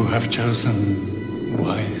 You have chosen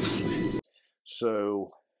wisely.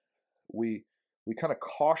 So we kind of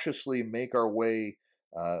cautiously make our way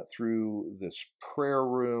through this prayer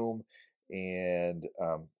room, and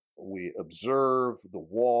we observe the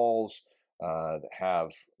walls that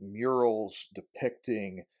have murals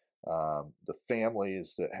depicting the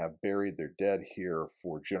families that have buried their dead here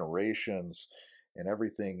for generations, and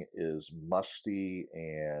everything is musty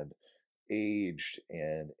and aged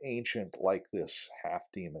and ancient like this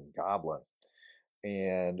half-demon goblin.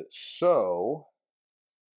 And so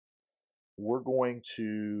we're going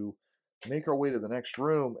to make our way to the next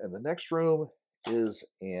room, and the next room is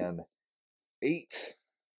an 8.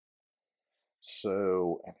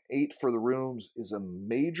 So an 8 for the rooms is a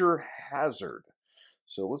major hazard.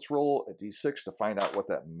 So let's roll a d6 to find out what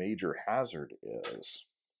that major hazard is.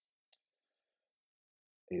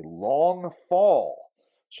 A long fall.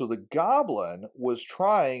 So the goblin was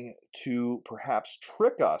trying to perhaps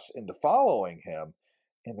trick us into following him,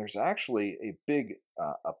 and there's actually a big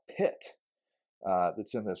a pit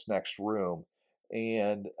that's in this next room.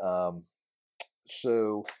 And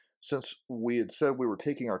so, since we had said we were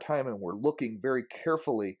taking our time and we're looking very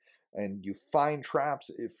carefully, and you find traps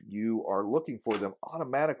if you are looking for them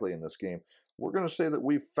automatically in this game, we're going to say that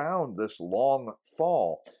we found this long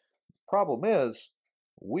fall. Problem is,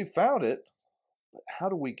 we found it, but how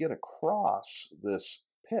do we get across this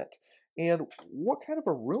pit? And what kind of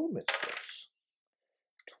a room is this?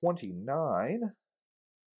 29.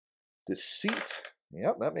 Deceit.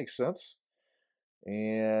 Yep, that makes sense.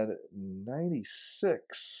 And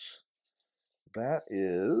 96. That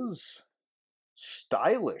is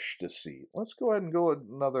stylish deceit. Let's go ahead and go with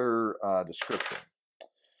another description.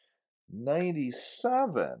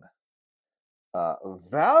 97.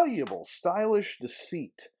 Valuable, stylish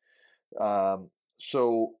deceit.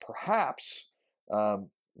 So perhaps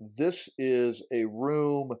this is a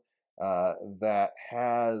room that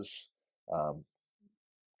has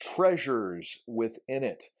treasures within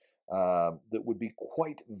it that would be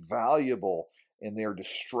quite valuable, and they're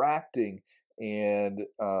distracting. And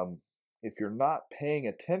if you're not paying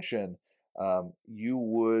attention, you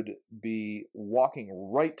would be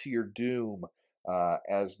walking right to your doom,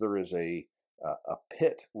 as there is a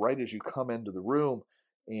pit right as you come into the room,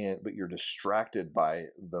 but you're distracted by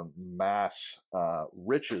the mass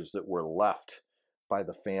riches that were left by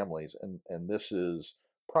the families, and this is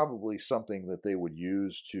probably something that they would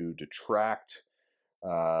use to detract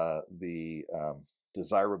the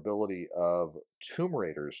desirability of tomb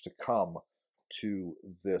raiders to come to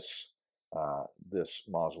this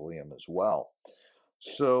mausoleum as well.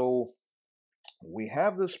 So we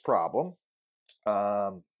have this problem.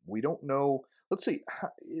 We don't know. Let's see.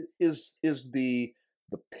 Is the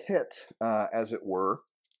pit, as it were,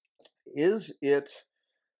 is it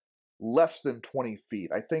less than 20 feet?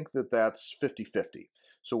 I think that that's 50-50.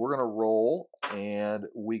 So we're going to roll, and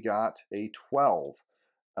we got a 12.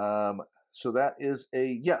 So that is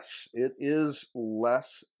a yes. It is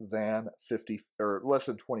less than 50 or less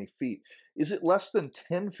than 20 feet. Is it less than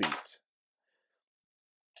 10 feet?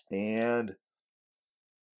 And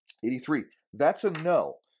 83. That's a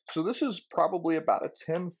no. So this is probably about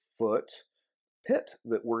a 10-foot pit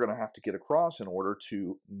that we're going to have to get across in order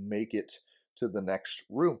to make it to the next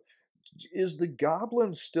room. Is the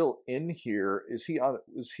goblin still in here? Is he on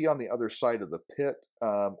the other side of the pit,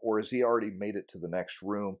 or has he already made it to the next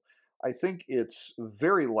room? I think it's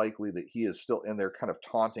very likely that he is still in there, kind of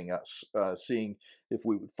taunting us, seeing if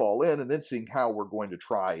we would fall in, and then seeing how we're going to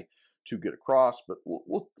try to get across. But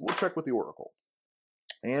we'll check with the oracle.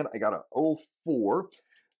 And I got a 04,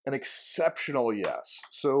 an exceptional yes.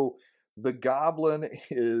 So the goblin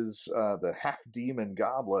is the half-demon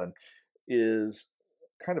goblin is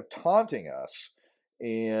kind of taunting us,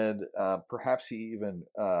 and perhaps he even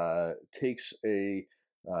takes a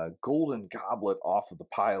golden goblet off of the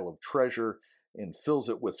pile of treasure and fills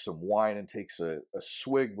it with some wine and takes a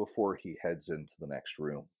swig before he heads into the next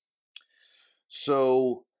room.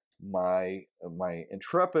 So my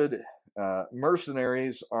intrepid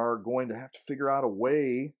mercenaries are going to have to figure out a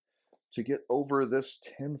way to get over this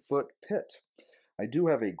 10-foot pit. I do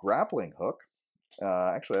have a grappling hook.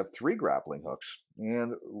 Actually, I have 3 grappling hooks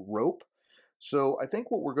and rope. So I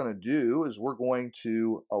think what we're going to do is we're going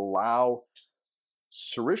to allow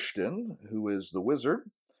Sarishtan, who is the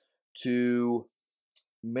wizard, to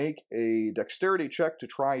make a dexterity check to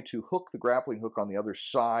try to hook the grappling hook on the other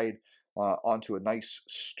side onto a nice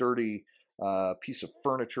sturdy piece of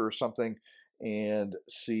furniture or something, and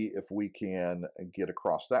see if we can get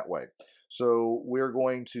across that way. So we're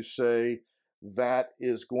going to say that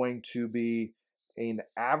is going to be an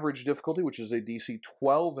average difficulty, which is a DC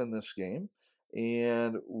 12 in this game,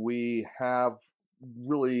 and we have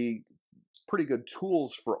really pretty good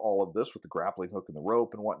tools for all of this with the grappling hook and the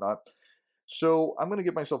rope and whatnot. So I'm going to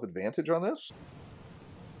give myself advantage on this.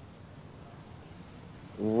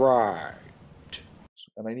 Right.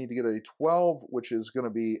 And I need to get a 12, which is going to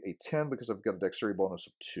be a 10 because I've got a dexterity bonus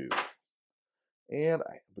of 2. And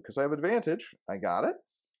because I have advantage, I got it.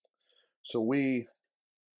 So we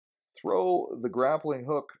throw the grappling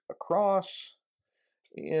hook across,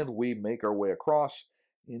 and we make our way across.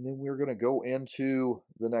 And then we're going to go into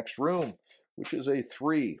the next room, which is a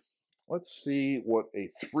 3. Let's see what a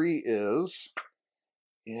 3 is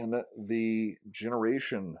in the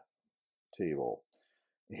generation table.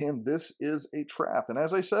 And this is a trap. And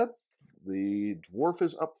as I said, the dwarf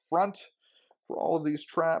is up front for all of these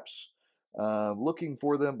traps, looking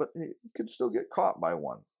for them, but he could still get caught by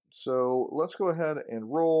one. So let's go ahead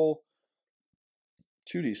and roll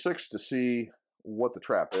 2d6 to see what the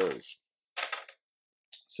trap is.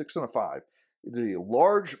 6 and a 5. It's a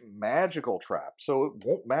large magical trap, so it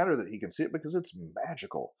won't matter that he can see it because it's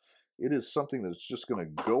magical. It is something that's just going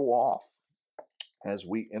to go off as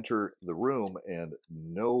we enter the room, and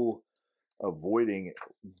no avoiding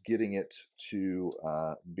getting it to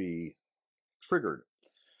be triggered.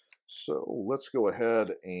 So let's go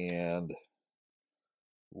ahead and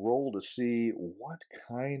roll to see what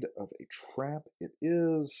kind of a trap it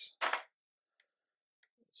is.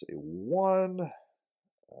 It's a 1.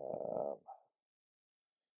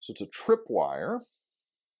 So it's a tripwire.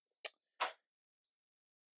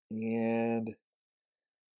 And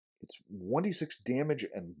it's 1d6 damage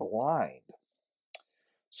and blind.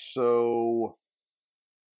 So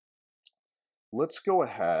let's go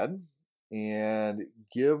ahead and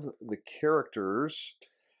give the characters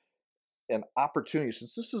an opportunity.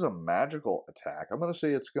 Since this is a magical attack, I'm going to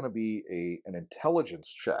say it's going to be an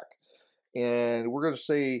intelligence check. And we're going to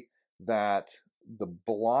say that the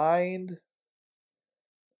blind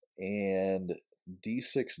and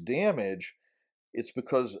d6 damage, it's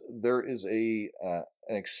because there is an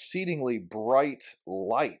exceedingly bright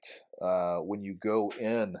light when you go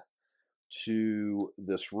in to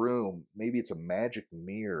this room. Maybe it's a magic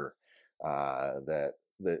mirror that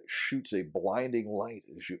shoots a blinding light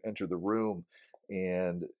as you enter the room,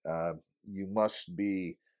 and you must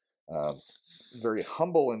be very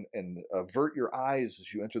humble and avert your eyes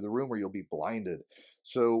as you enter the room, or you'll be blinded.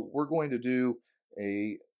 So we're going to do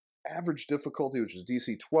a average difficulty, which is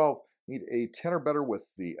DC 12. Need a 10 or better with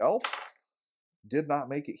the elf. Did not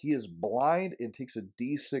make it. He is blind and takes a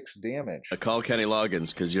d6 damage. Call Kenny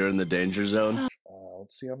Loggins because you're in the danger zone.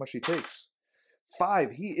 Let's see how much he takes.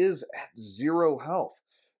 5. He is at 0 health.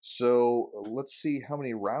 So let's see how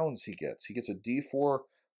many rounds he gets. He gets a d4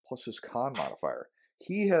 plus his con modifier.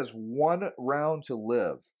 He has 1 round to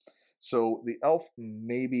live. So the elf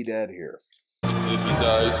may be dead here. If he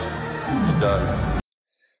dies, he dies.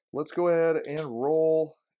 Let's go ahead and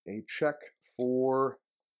roll a check for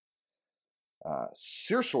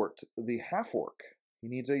Searsort, the half-orc. He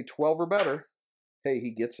needs a 12 or better. Hey,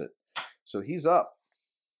 he gets it. So he's up.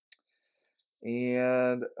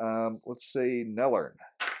 And let's say Nellern.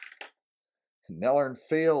 Nellern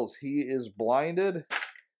fails. He is blinded,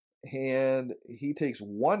 and he takes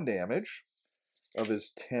 1 damage of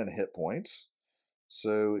his 10 hit points.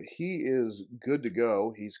 So he is good to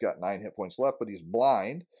go. He's got 9 hit points left, but he's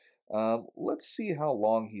blind. Let's see how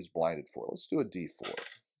long he's blinded for. Let's do a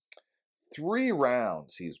d4. 3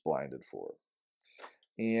 rounds he's blinded for.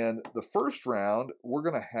 And the first round, we're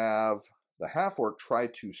going to have the half-orc try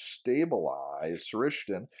to stabilize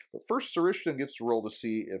Sarishtan. But first, Sarishtan gets to roll to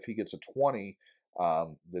see if he gets a 20.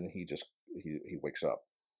 Then he wakes up.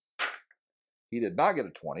 He did not get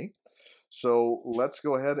a 20. So let's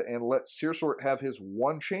go ahead and let Searsort have his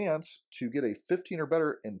 1 chance to get a 15 or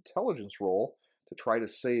better intelligence roll to try to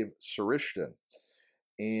save Sarishtan.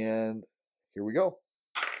 And here we go.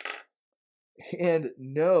 And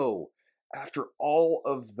no, after all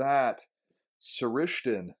of that,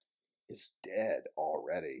 Sarishtan is dead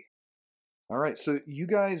already. All right, so you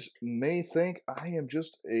guys may think I am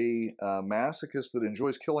just a masochist that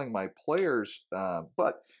enjoys killing my players,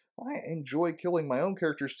 but I enjoy killing my own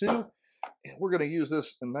characters too. And we're going to use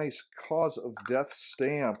this nice cause of death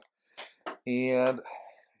stamp and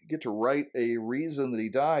get to write a reason that he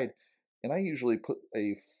died. And I usually put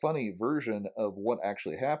a funny version of what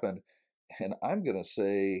actually happened. And I'm going to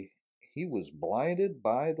say he was blinded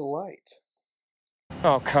by the light.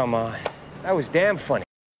 Oh, come on. That was damn funny.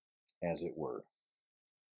 As it were.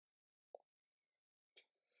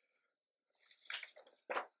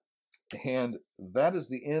 And that is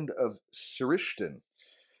the end of Sarishtan.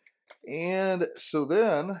 And so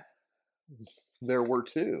then there were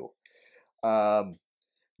 2. Now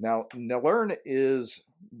Nellern is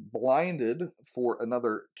blinded for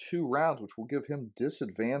another 2 rounds, which will give him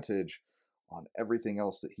disadvantage on everything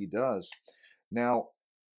else that he does. Now,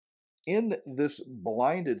 in this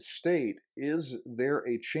blinded state, is there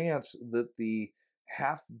a chance that the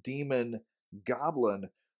half-demon goblin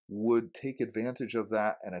would take advantage of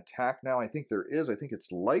that and attack now? I think there is. I think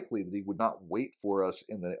it's likely that he would not wait for us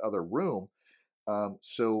in the other room.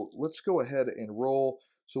 So let's go ahead and roll.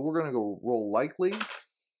 So we're going to go roll likely.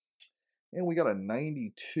 And we got a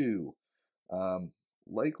 92.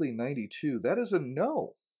 Likely 92. That is a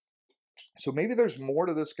no. So maybe there's more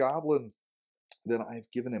to this goblin than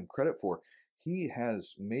I've given him credit for. He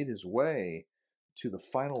has made his way to the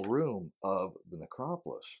final room of the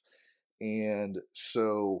necropolis. And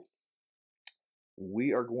so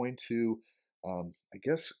we are going to, I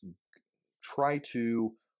guess, try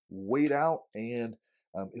to wait out and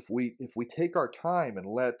If we take our time and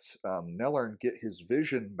let Nellern get his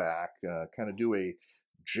vision back, kind of do a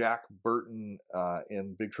Jack Burton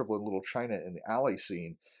in Big Trouble in Little China in the alley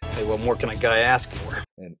scene. Hey, what more can a guy ask for?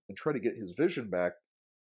 And try to get his vision back.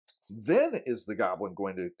 Then is the goblin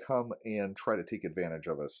going to come and try to take advantage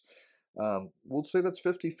of us? We'll say that's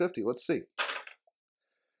 50-50. Let's see.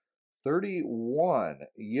 31.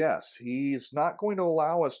 Yes, he's not going to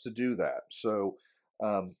allow us to do that. So,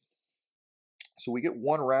 so we get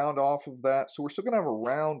one round off of that. So we're still going to have a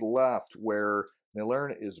round left where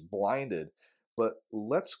Nellern is blinded. But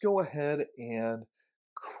let's go ahead and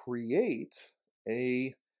create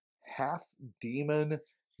a half-demon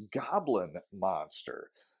goblin monster.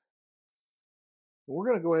 We're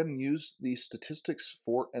going to go ahead and use the statistics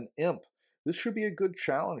for an imp. This should be a good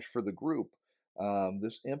challenge for the group.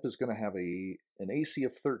 This imp is going to have an AC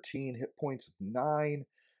of 13, hit points of 9,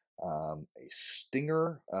 a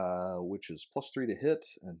stinger, which is +3 to hit,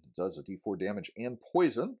 and does a d4 damage and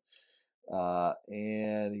poison.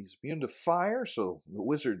 And he's immune to fire, so the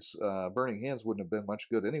wizard's burning hands wouldn't have been much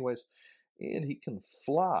good anyways. And he can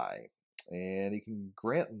fly, and he can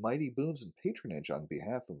grant mighty boons and patronage on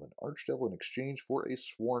behalf of an archdevil in exchange for a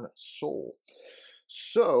sworn soul.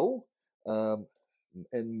 So,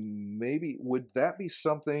 and maybe would that be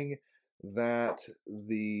something that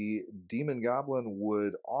the demon goblin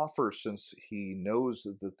would offer, since he knows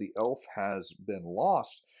that the elf has been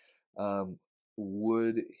lost?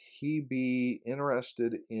 Would he be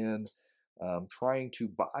interested in trying to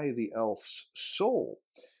buy the elf's soul?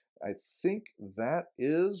 I think that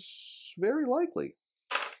is very likely.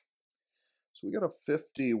 So we got a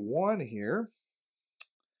 51 here,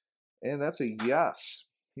 and that's a yes.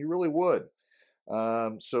 He really would.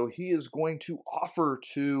 So he is going to offer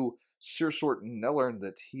to Searsort and Nellern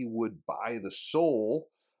that he would buy the soul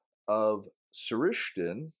of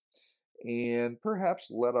Sarishtin and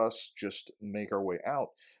perhaps let us just make our way out.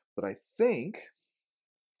 But I think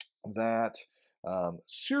that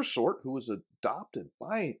Searsort, who was adopted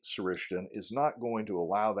by Sarishtin, is not going to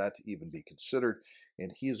allow that to even be considered,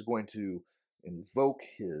 and he is going to invoke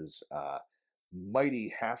his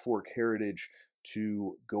mighty half-orc heritage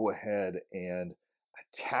to go ahead and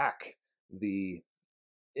attack the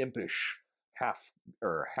impish half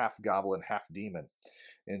goblin, half demon.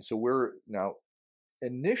 And so we're now,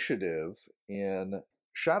 initiative in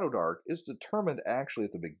Shadowdark is determined actually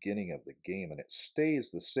at the beginning of the game, and it stays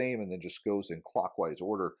the same and then just goes in clockwise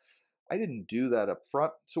order. I didn't do that up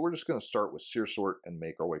front, so we're just going to start with Searsort and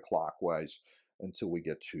make our way clockwise until we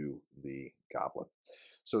get to the goblin.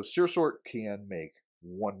 So Searsort can make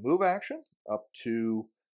one move action up to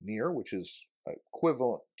near, which is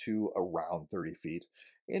equivalent to around 30 feet,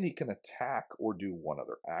 and he can attack or do one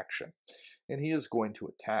other action. And he is going to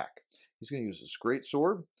attack. He's going to use his great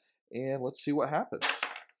sword, and let's see what happens.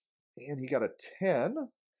 And he got a 10.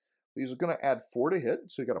 He's going to add 4 to hit,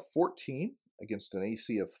 so he got a 14 against an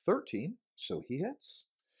AC of 13, so he hits.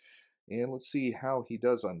 And let's see how he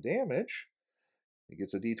does on damage. He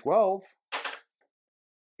gets a d12,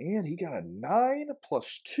 and he got a 9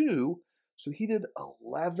 plus 2, so he did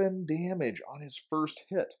 11 damage on his first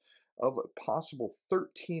hit of a possible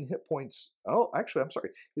 13 hit points. Oh, actually, I'm sorry,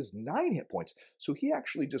 his 9 hit points. So he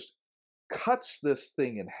actually just cuts this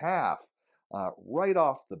thing in half right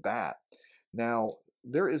off the bat. Now,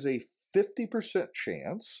 there is a 50%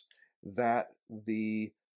 chance that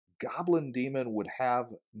the goblin demon would have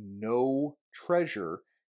no treasure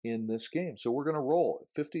in this game. So we're going to roll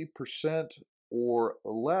 50% or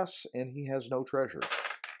less, and he has no treasure.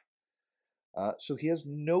 So he has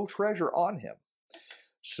no treasure on him.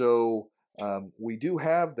 So we do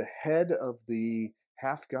have the head of the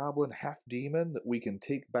half-goblin, half-demon that we can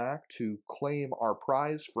take back to claim our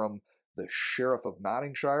prize from the Sheriff of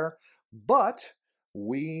Nottingshire, but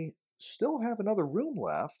we still have another room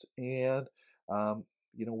left, and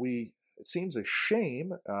you know, it seems a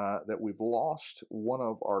shame that we've lost one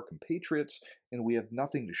of our compatriots, and we have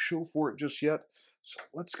nothing to show for it just yet. So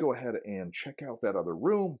let's go ahead and check out that other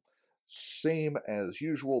room. Same as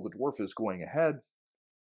usual, the dwarf is going ahead.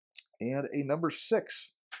 And a number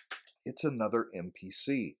 6, it's another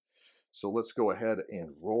NPC. So let's go ahead and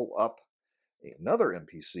roll up another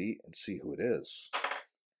NPC and see who it is.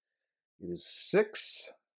 It is 6.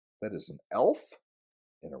 That is an elf.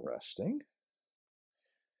 Interesting.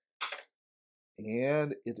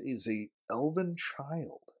 And it is a elven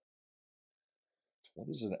child. What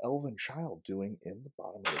is an elven child doing in the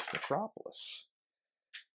bottom of this metropolis?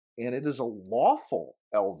 And it is a lawful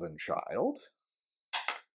elven child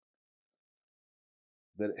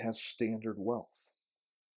that has standard wealth.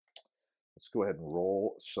 Let's go ahead and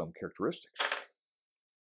roll some characteristics.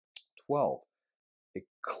 12. a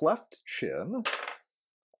cleft chin,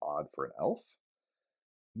 odd for an elf,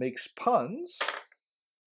 makes puns,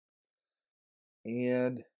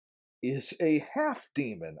 and is a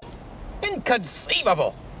half-demon.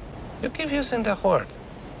 Inconceivable! You keep using the word.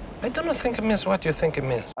 I do not think it means what you think it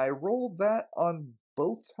means. I rolled that on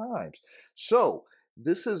both times. So,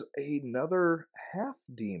 this is another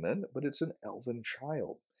half-demon, but it's an elven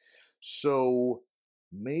child. So,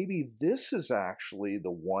 maybe this is actually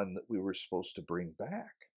the one that we were supposed to bring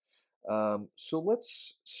back. So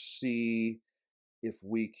let's see if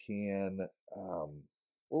we can.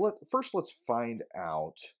 First, let's find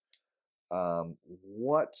out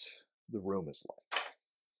what the room is like.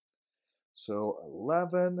 So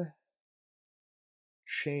 11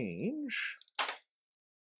 change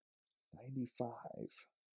 95.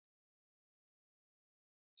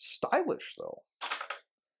 Stylish though.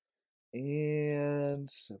 And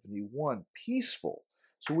 71 peaceful.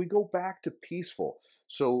 So we go back to peaceful.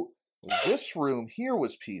 So this room here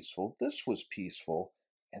was peaceful, this was peaceful,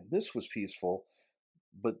 and this was peaceful,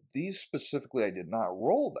 but these specifically I did not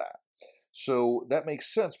roll that. So that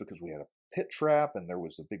makes sense because we had a pit trap and there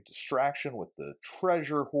was a big distraction with the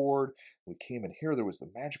treasure hoard. We came in here, there was the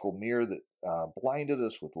magical mirror that blinded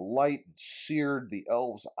us with light and seared the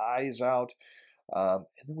elves' eyes out. And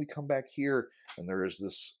then we come back here and there is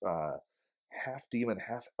this half demon,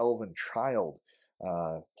 half elven child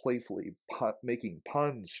playfully making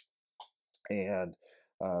puns. And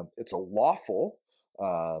it's a lawful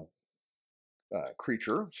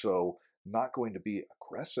creature, so not going to be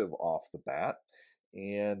aggressive off the bat.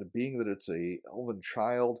 And being that it's a elven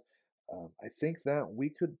child, I think that we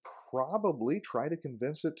could probably try to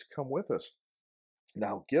convince it to come with us.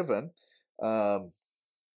 Now, given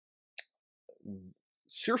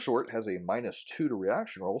Searsort has a -2 to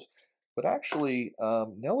reaction rolls, but actually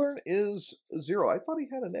Nellern is 0. I thought he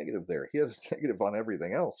had a negative there. He has a negative on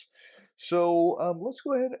everything else. So let's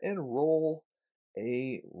go ahead and roll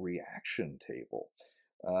a reaction table.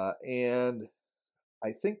 And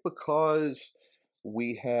I think because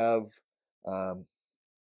we have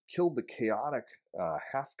killed the chaotic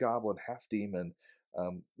half goblin, half demon,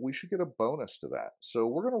 we should get a bonus to that. So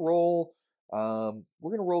we're gonna roll.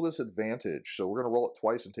 We're gonna roll this advantage. So we're gonna roll it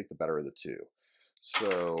twice and take the better of the two.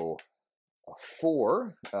 So a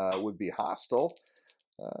 4 would be hostile,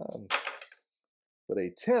 but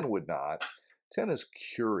a 10 would not. 10 is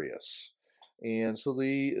curious, and so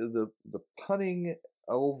the punning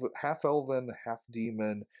half elven, half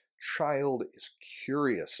demon child is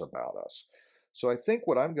curious about us. So I think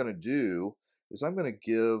what I'm going to do is I'm going to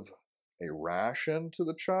give a ration to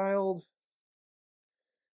the child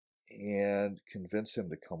and convince him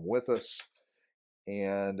to come with us.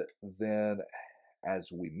 And then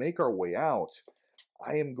as we make our way out,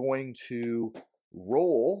 I am going to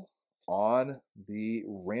roll on the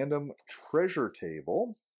random treasure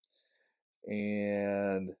table.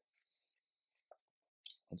 And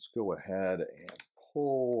let's go ahead and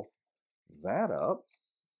pull that up.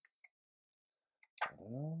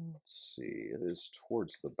 Let's see, it is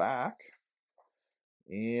towards the back.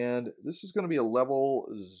 And this is going to be a level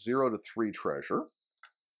 0 to 3 treasure.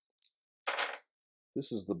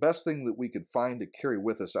 This is the best thing that we could find to carry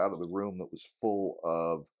with us out of the room that was full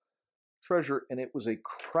of treasure, and it was a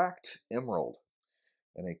cracked emerald.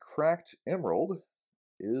 And a cracked emerald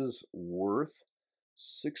is worth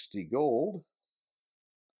 60 gold.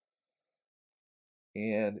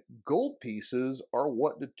 And gold pieces are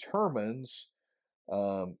what determines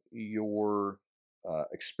your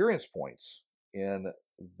experience points in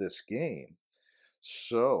this game.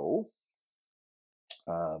 So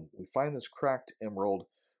we find this cracked emerald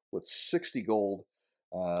worth 60 gold.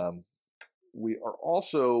 We are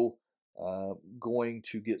also going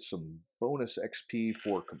to get some bonus XP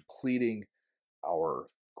for completing our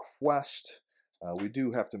quest. We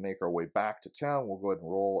do have to make our way back to town. We'll go ahead and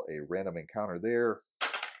roll a random encounter there.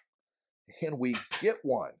 And we get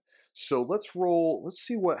one. So let's roll. Let's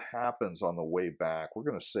see what happens on the way back. We're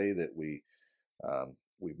going to say that we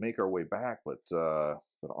make our way back, but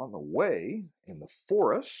on the way in the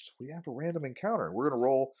forest, we have a random encounter. And we're going to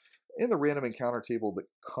roll in the random encounter table that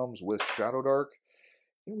comes with Shadowdark.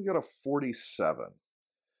 And we got a 47.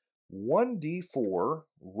 1d4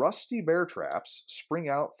 rusty bear traps spring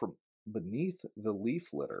out from beneath the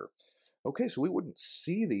leaf litter. Okay, so we wouldn't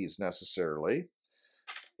see these necessarily.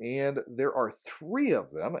 And there are 3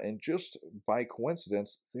 of them, and just by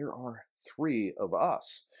coincidence, there are 3 of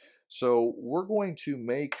us. So we're going to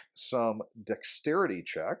make some dexterity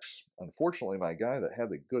checks. Unfortunately, my guy that had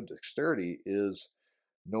the good dexterity is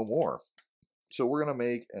no more. So we're going to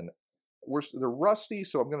make an they're rusty,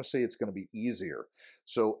 so I'm going to say it's going to be easier.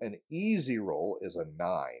 So an easy roll is a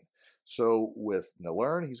 9. So with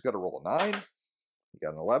Nilern, he's got to roll a 9. He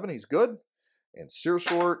got an 11. He's good. And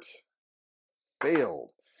Searsort failed.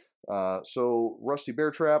 So Rusty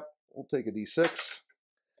Bear Trap will take a d6.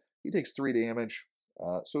 He takes 3 damage.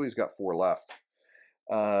 So he's got 4 left.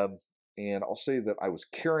 And I'll say that I was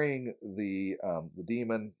carrying the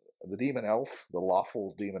demon elf, the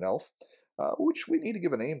lawful demon elf, which we need to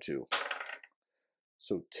give a name to.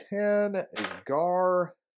 So 10 is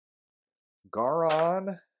Garonk.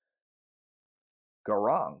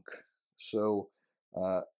 So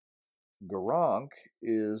Garonk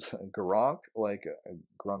is Garonk, like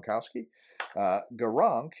Gronkowski.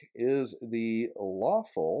 Garonk is the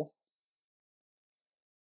lawful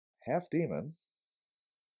half-demon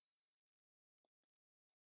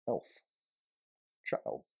elf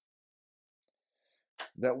child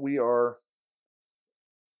that we are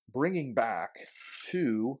bringing back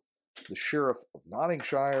to the Sheriff of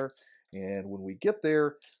Nottingshire. And when we get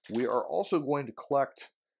there, we are also going to collect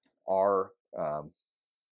our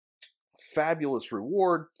fabulous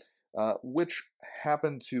reward, which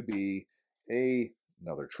happened to be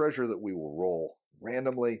another treasure that we will roll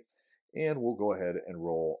randomly. And we'll go ahead and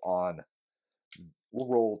roll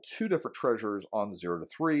 2 different treasures on the 0 to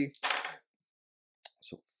 3.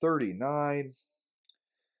 So 39,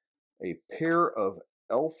 a pair of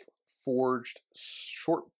elf forged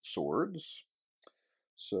short swords.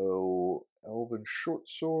 So elven short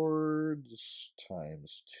swords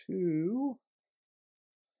times 2.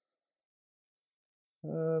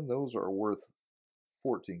 And those are worth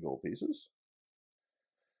 14 gold pieces.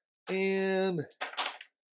 And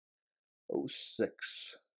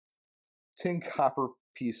 6. 10 copper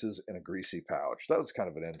pieces in a greasy pouch. That was kind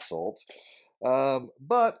of an insult.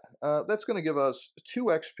 But that's going to give us 2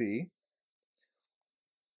 XP.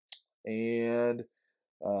 And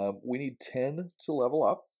we need 10 to level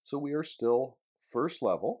up. So we are still first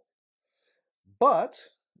level. But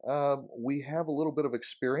we have a little bit of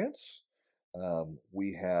experience.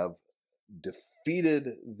 We have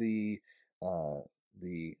defeated the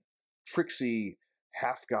tricksy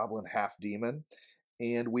half-goblin, half-demon.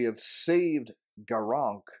 And we have saved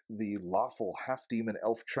Garonk, the lawful half-demon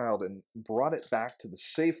elf child, and brought it back to the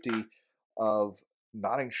safety of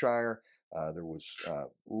Nottingshire. There was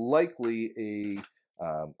likely a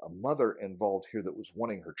mother involved here that was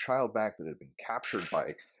wanting her child back that had been captured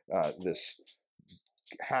by this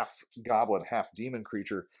half-goblin, half-demon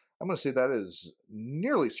creature. I'm going to say that is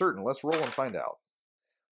nearly certain. Let's roll and find out.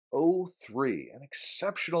 03, an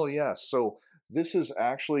exceptional yes. So this is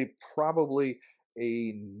actually probably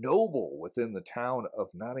a noble within the town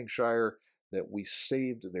of Nottingshire that we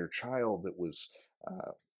saved their child that was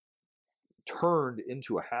turned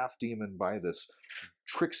into a half-demon by this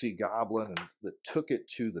tricksy goblin and that took it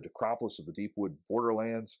to the necropolis of the Deepwood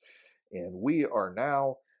borderlands. And we are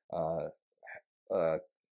now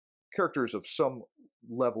characters of some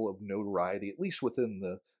level of notoriety, at least within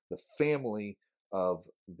the family of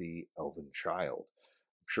the elven child.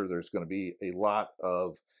 I'm sure there's going to be a lot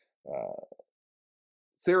of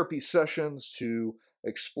therapy sessions to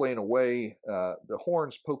explain away the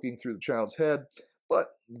horns poking through the child's head, but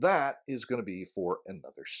that is going to be for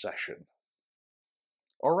another session.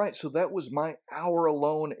 All right, so that was my hour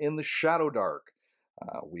alone in the Shadowdark.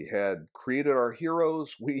 We had created our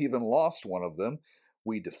heroes. We even lost one of them.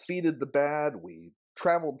 We defeated the bad. We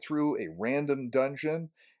traveled through a random dungeon,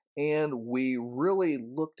 and we really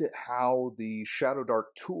looked at how the Shadowdark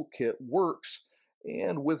toolkit works,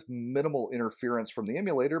 and with minimal interference from the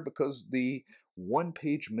emulator, because the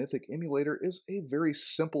one-page Mythic emulator is a very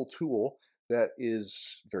simple tool that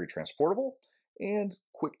is very transportable and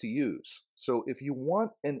quick to use. So if you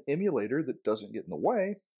want an emulator that doesn't get in the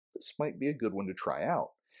way, this might be a good one to try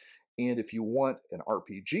out. And if you want an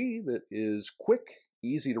RPG that is quick,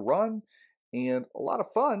 easy to run, and a lot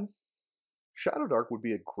of fun, Shadowdark would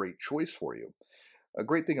be a great choice for you. A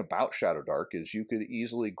great thing about Shadowdark is you could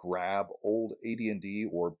easily grab old AD&D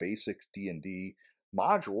or basic D&D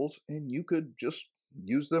modules and you could just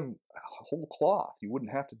use them whole cloth. You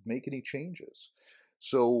wouldn't have to make any changes.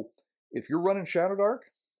 So if you're running Shadowdark,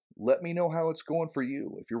 let me know how it's going for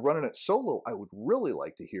you. If you're running it solo, I would really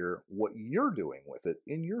like to hear what you're doing with it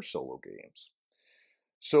in your solo games.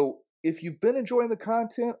 So if you've been enjoying the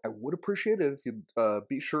content, I would appreciate it if you'd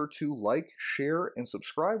be sure to like, share, and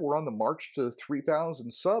subscribe. We're on the march to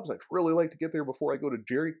 3,000 subs. I'd really like to get there before I go to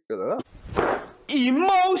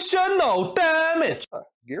Emotional damage.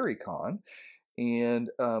 Gary Con. And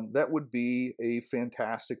that would be a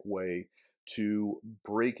fantastic way to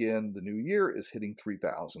break in the new year, is hitting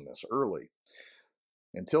 3,000 this early.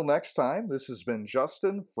 Until next time, this has been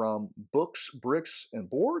Justin from Books, Bricks, and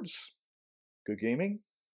Boards. Good gaming.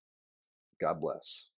 God bless.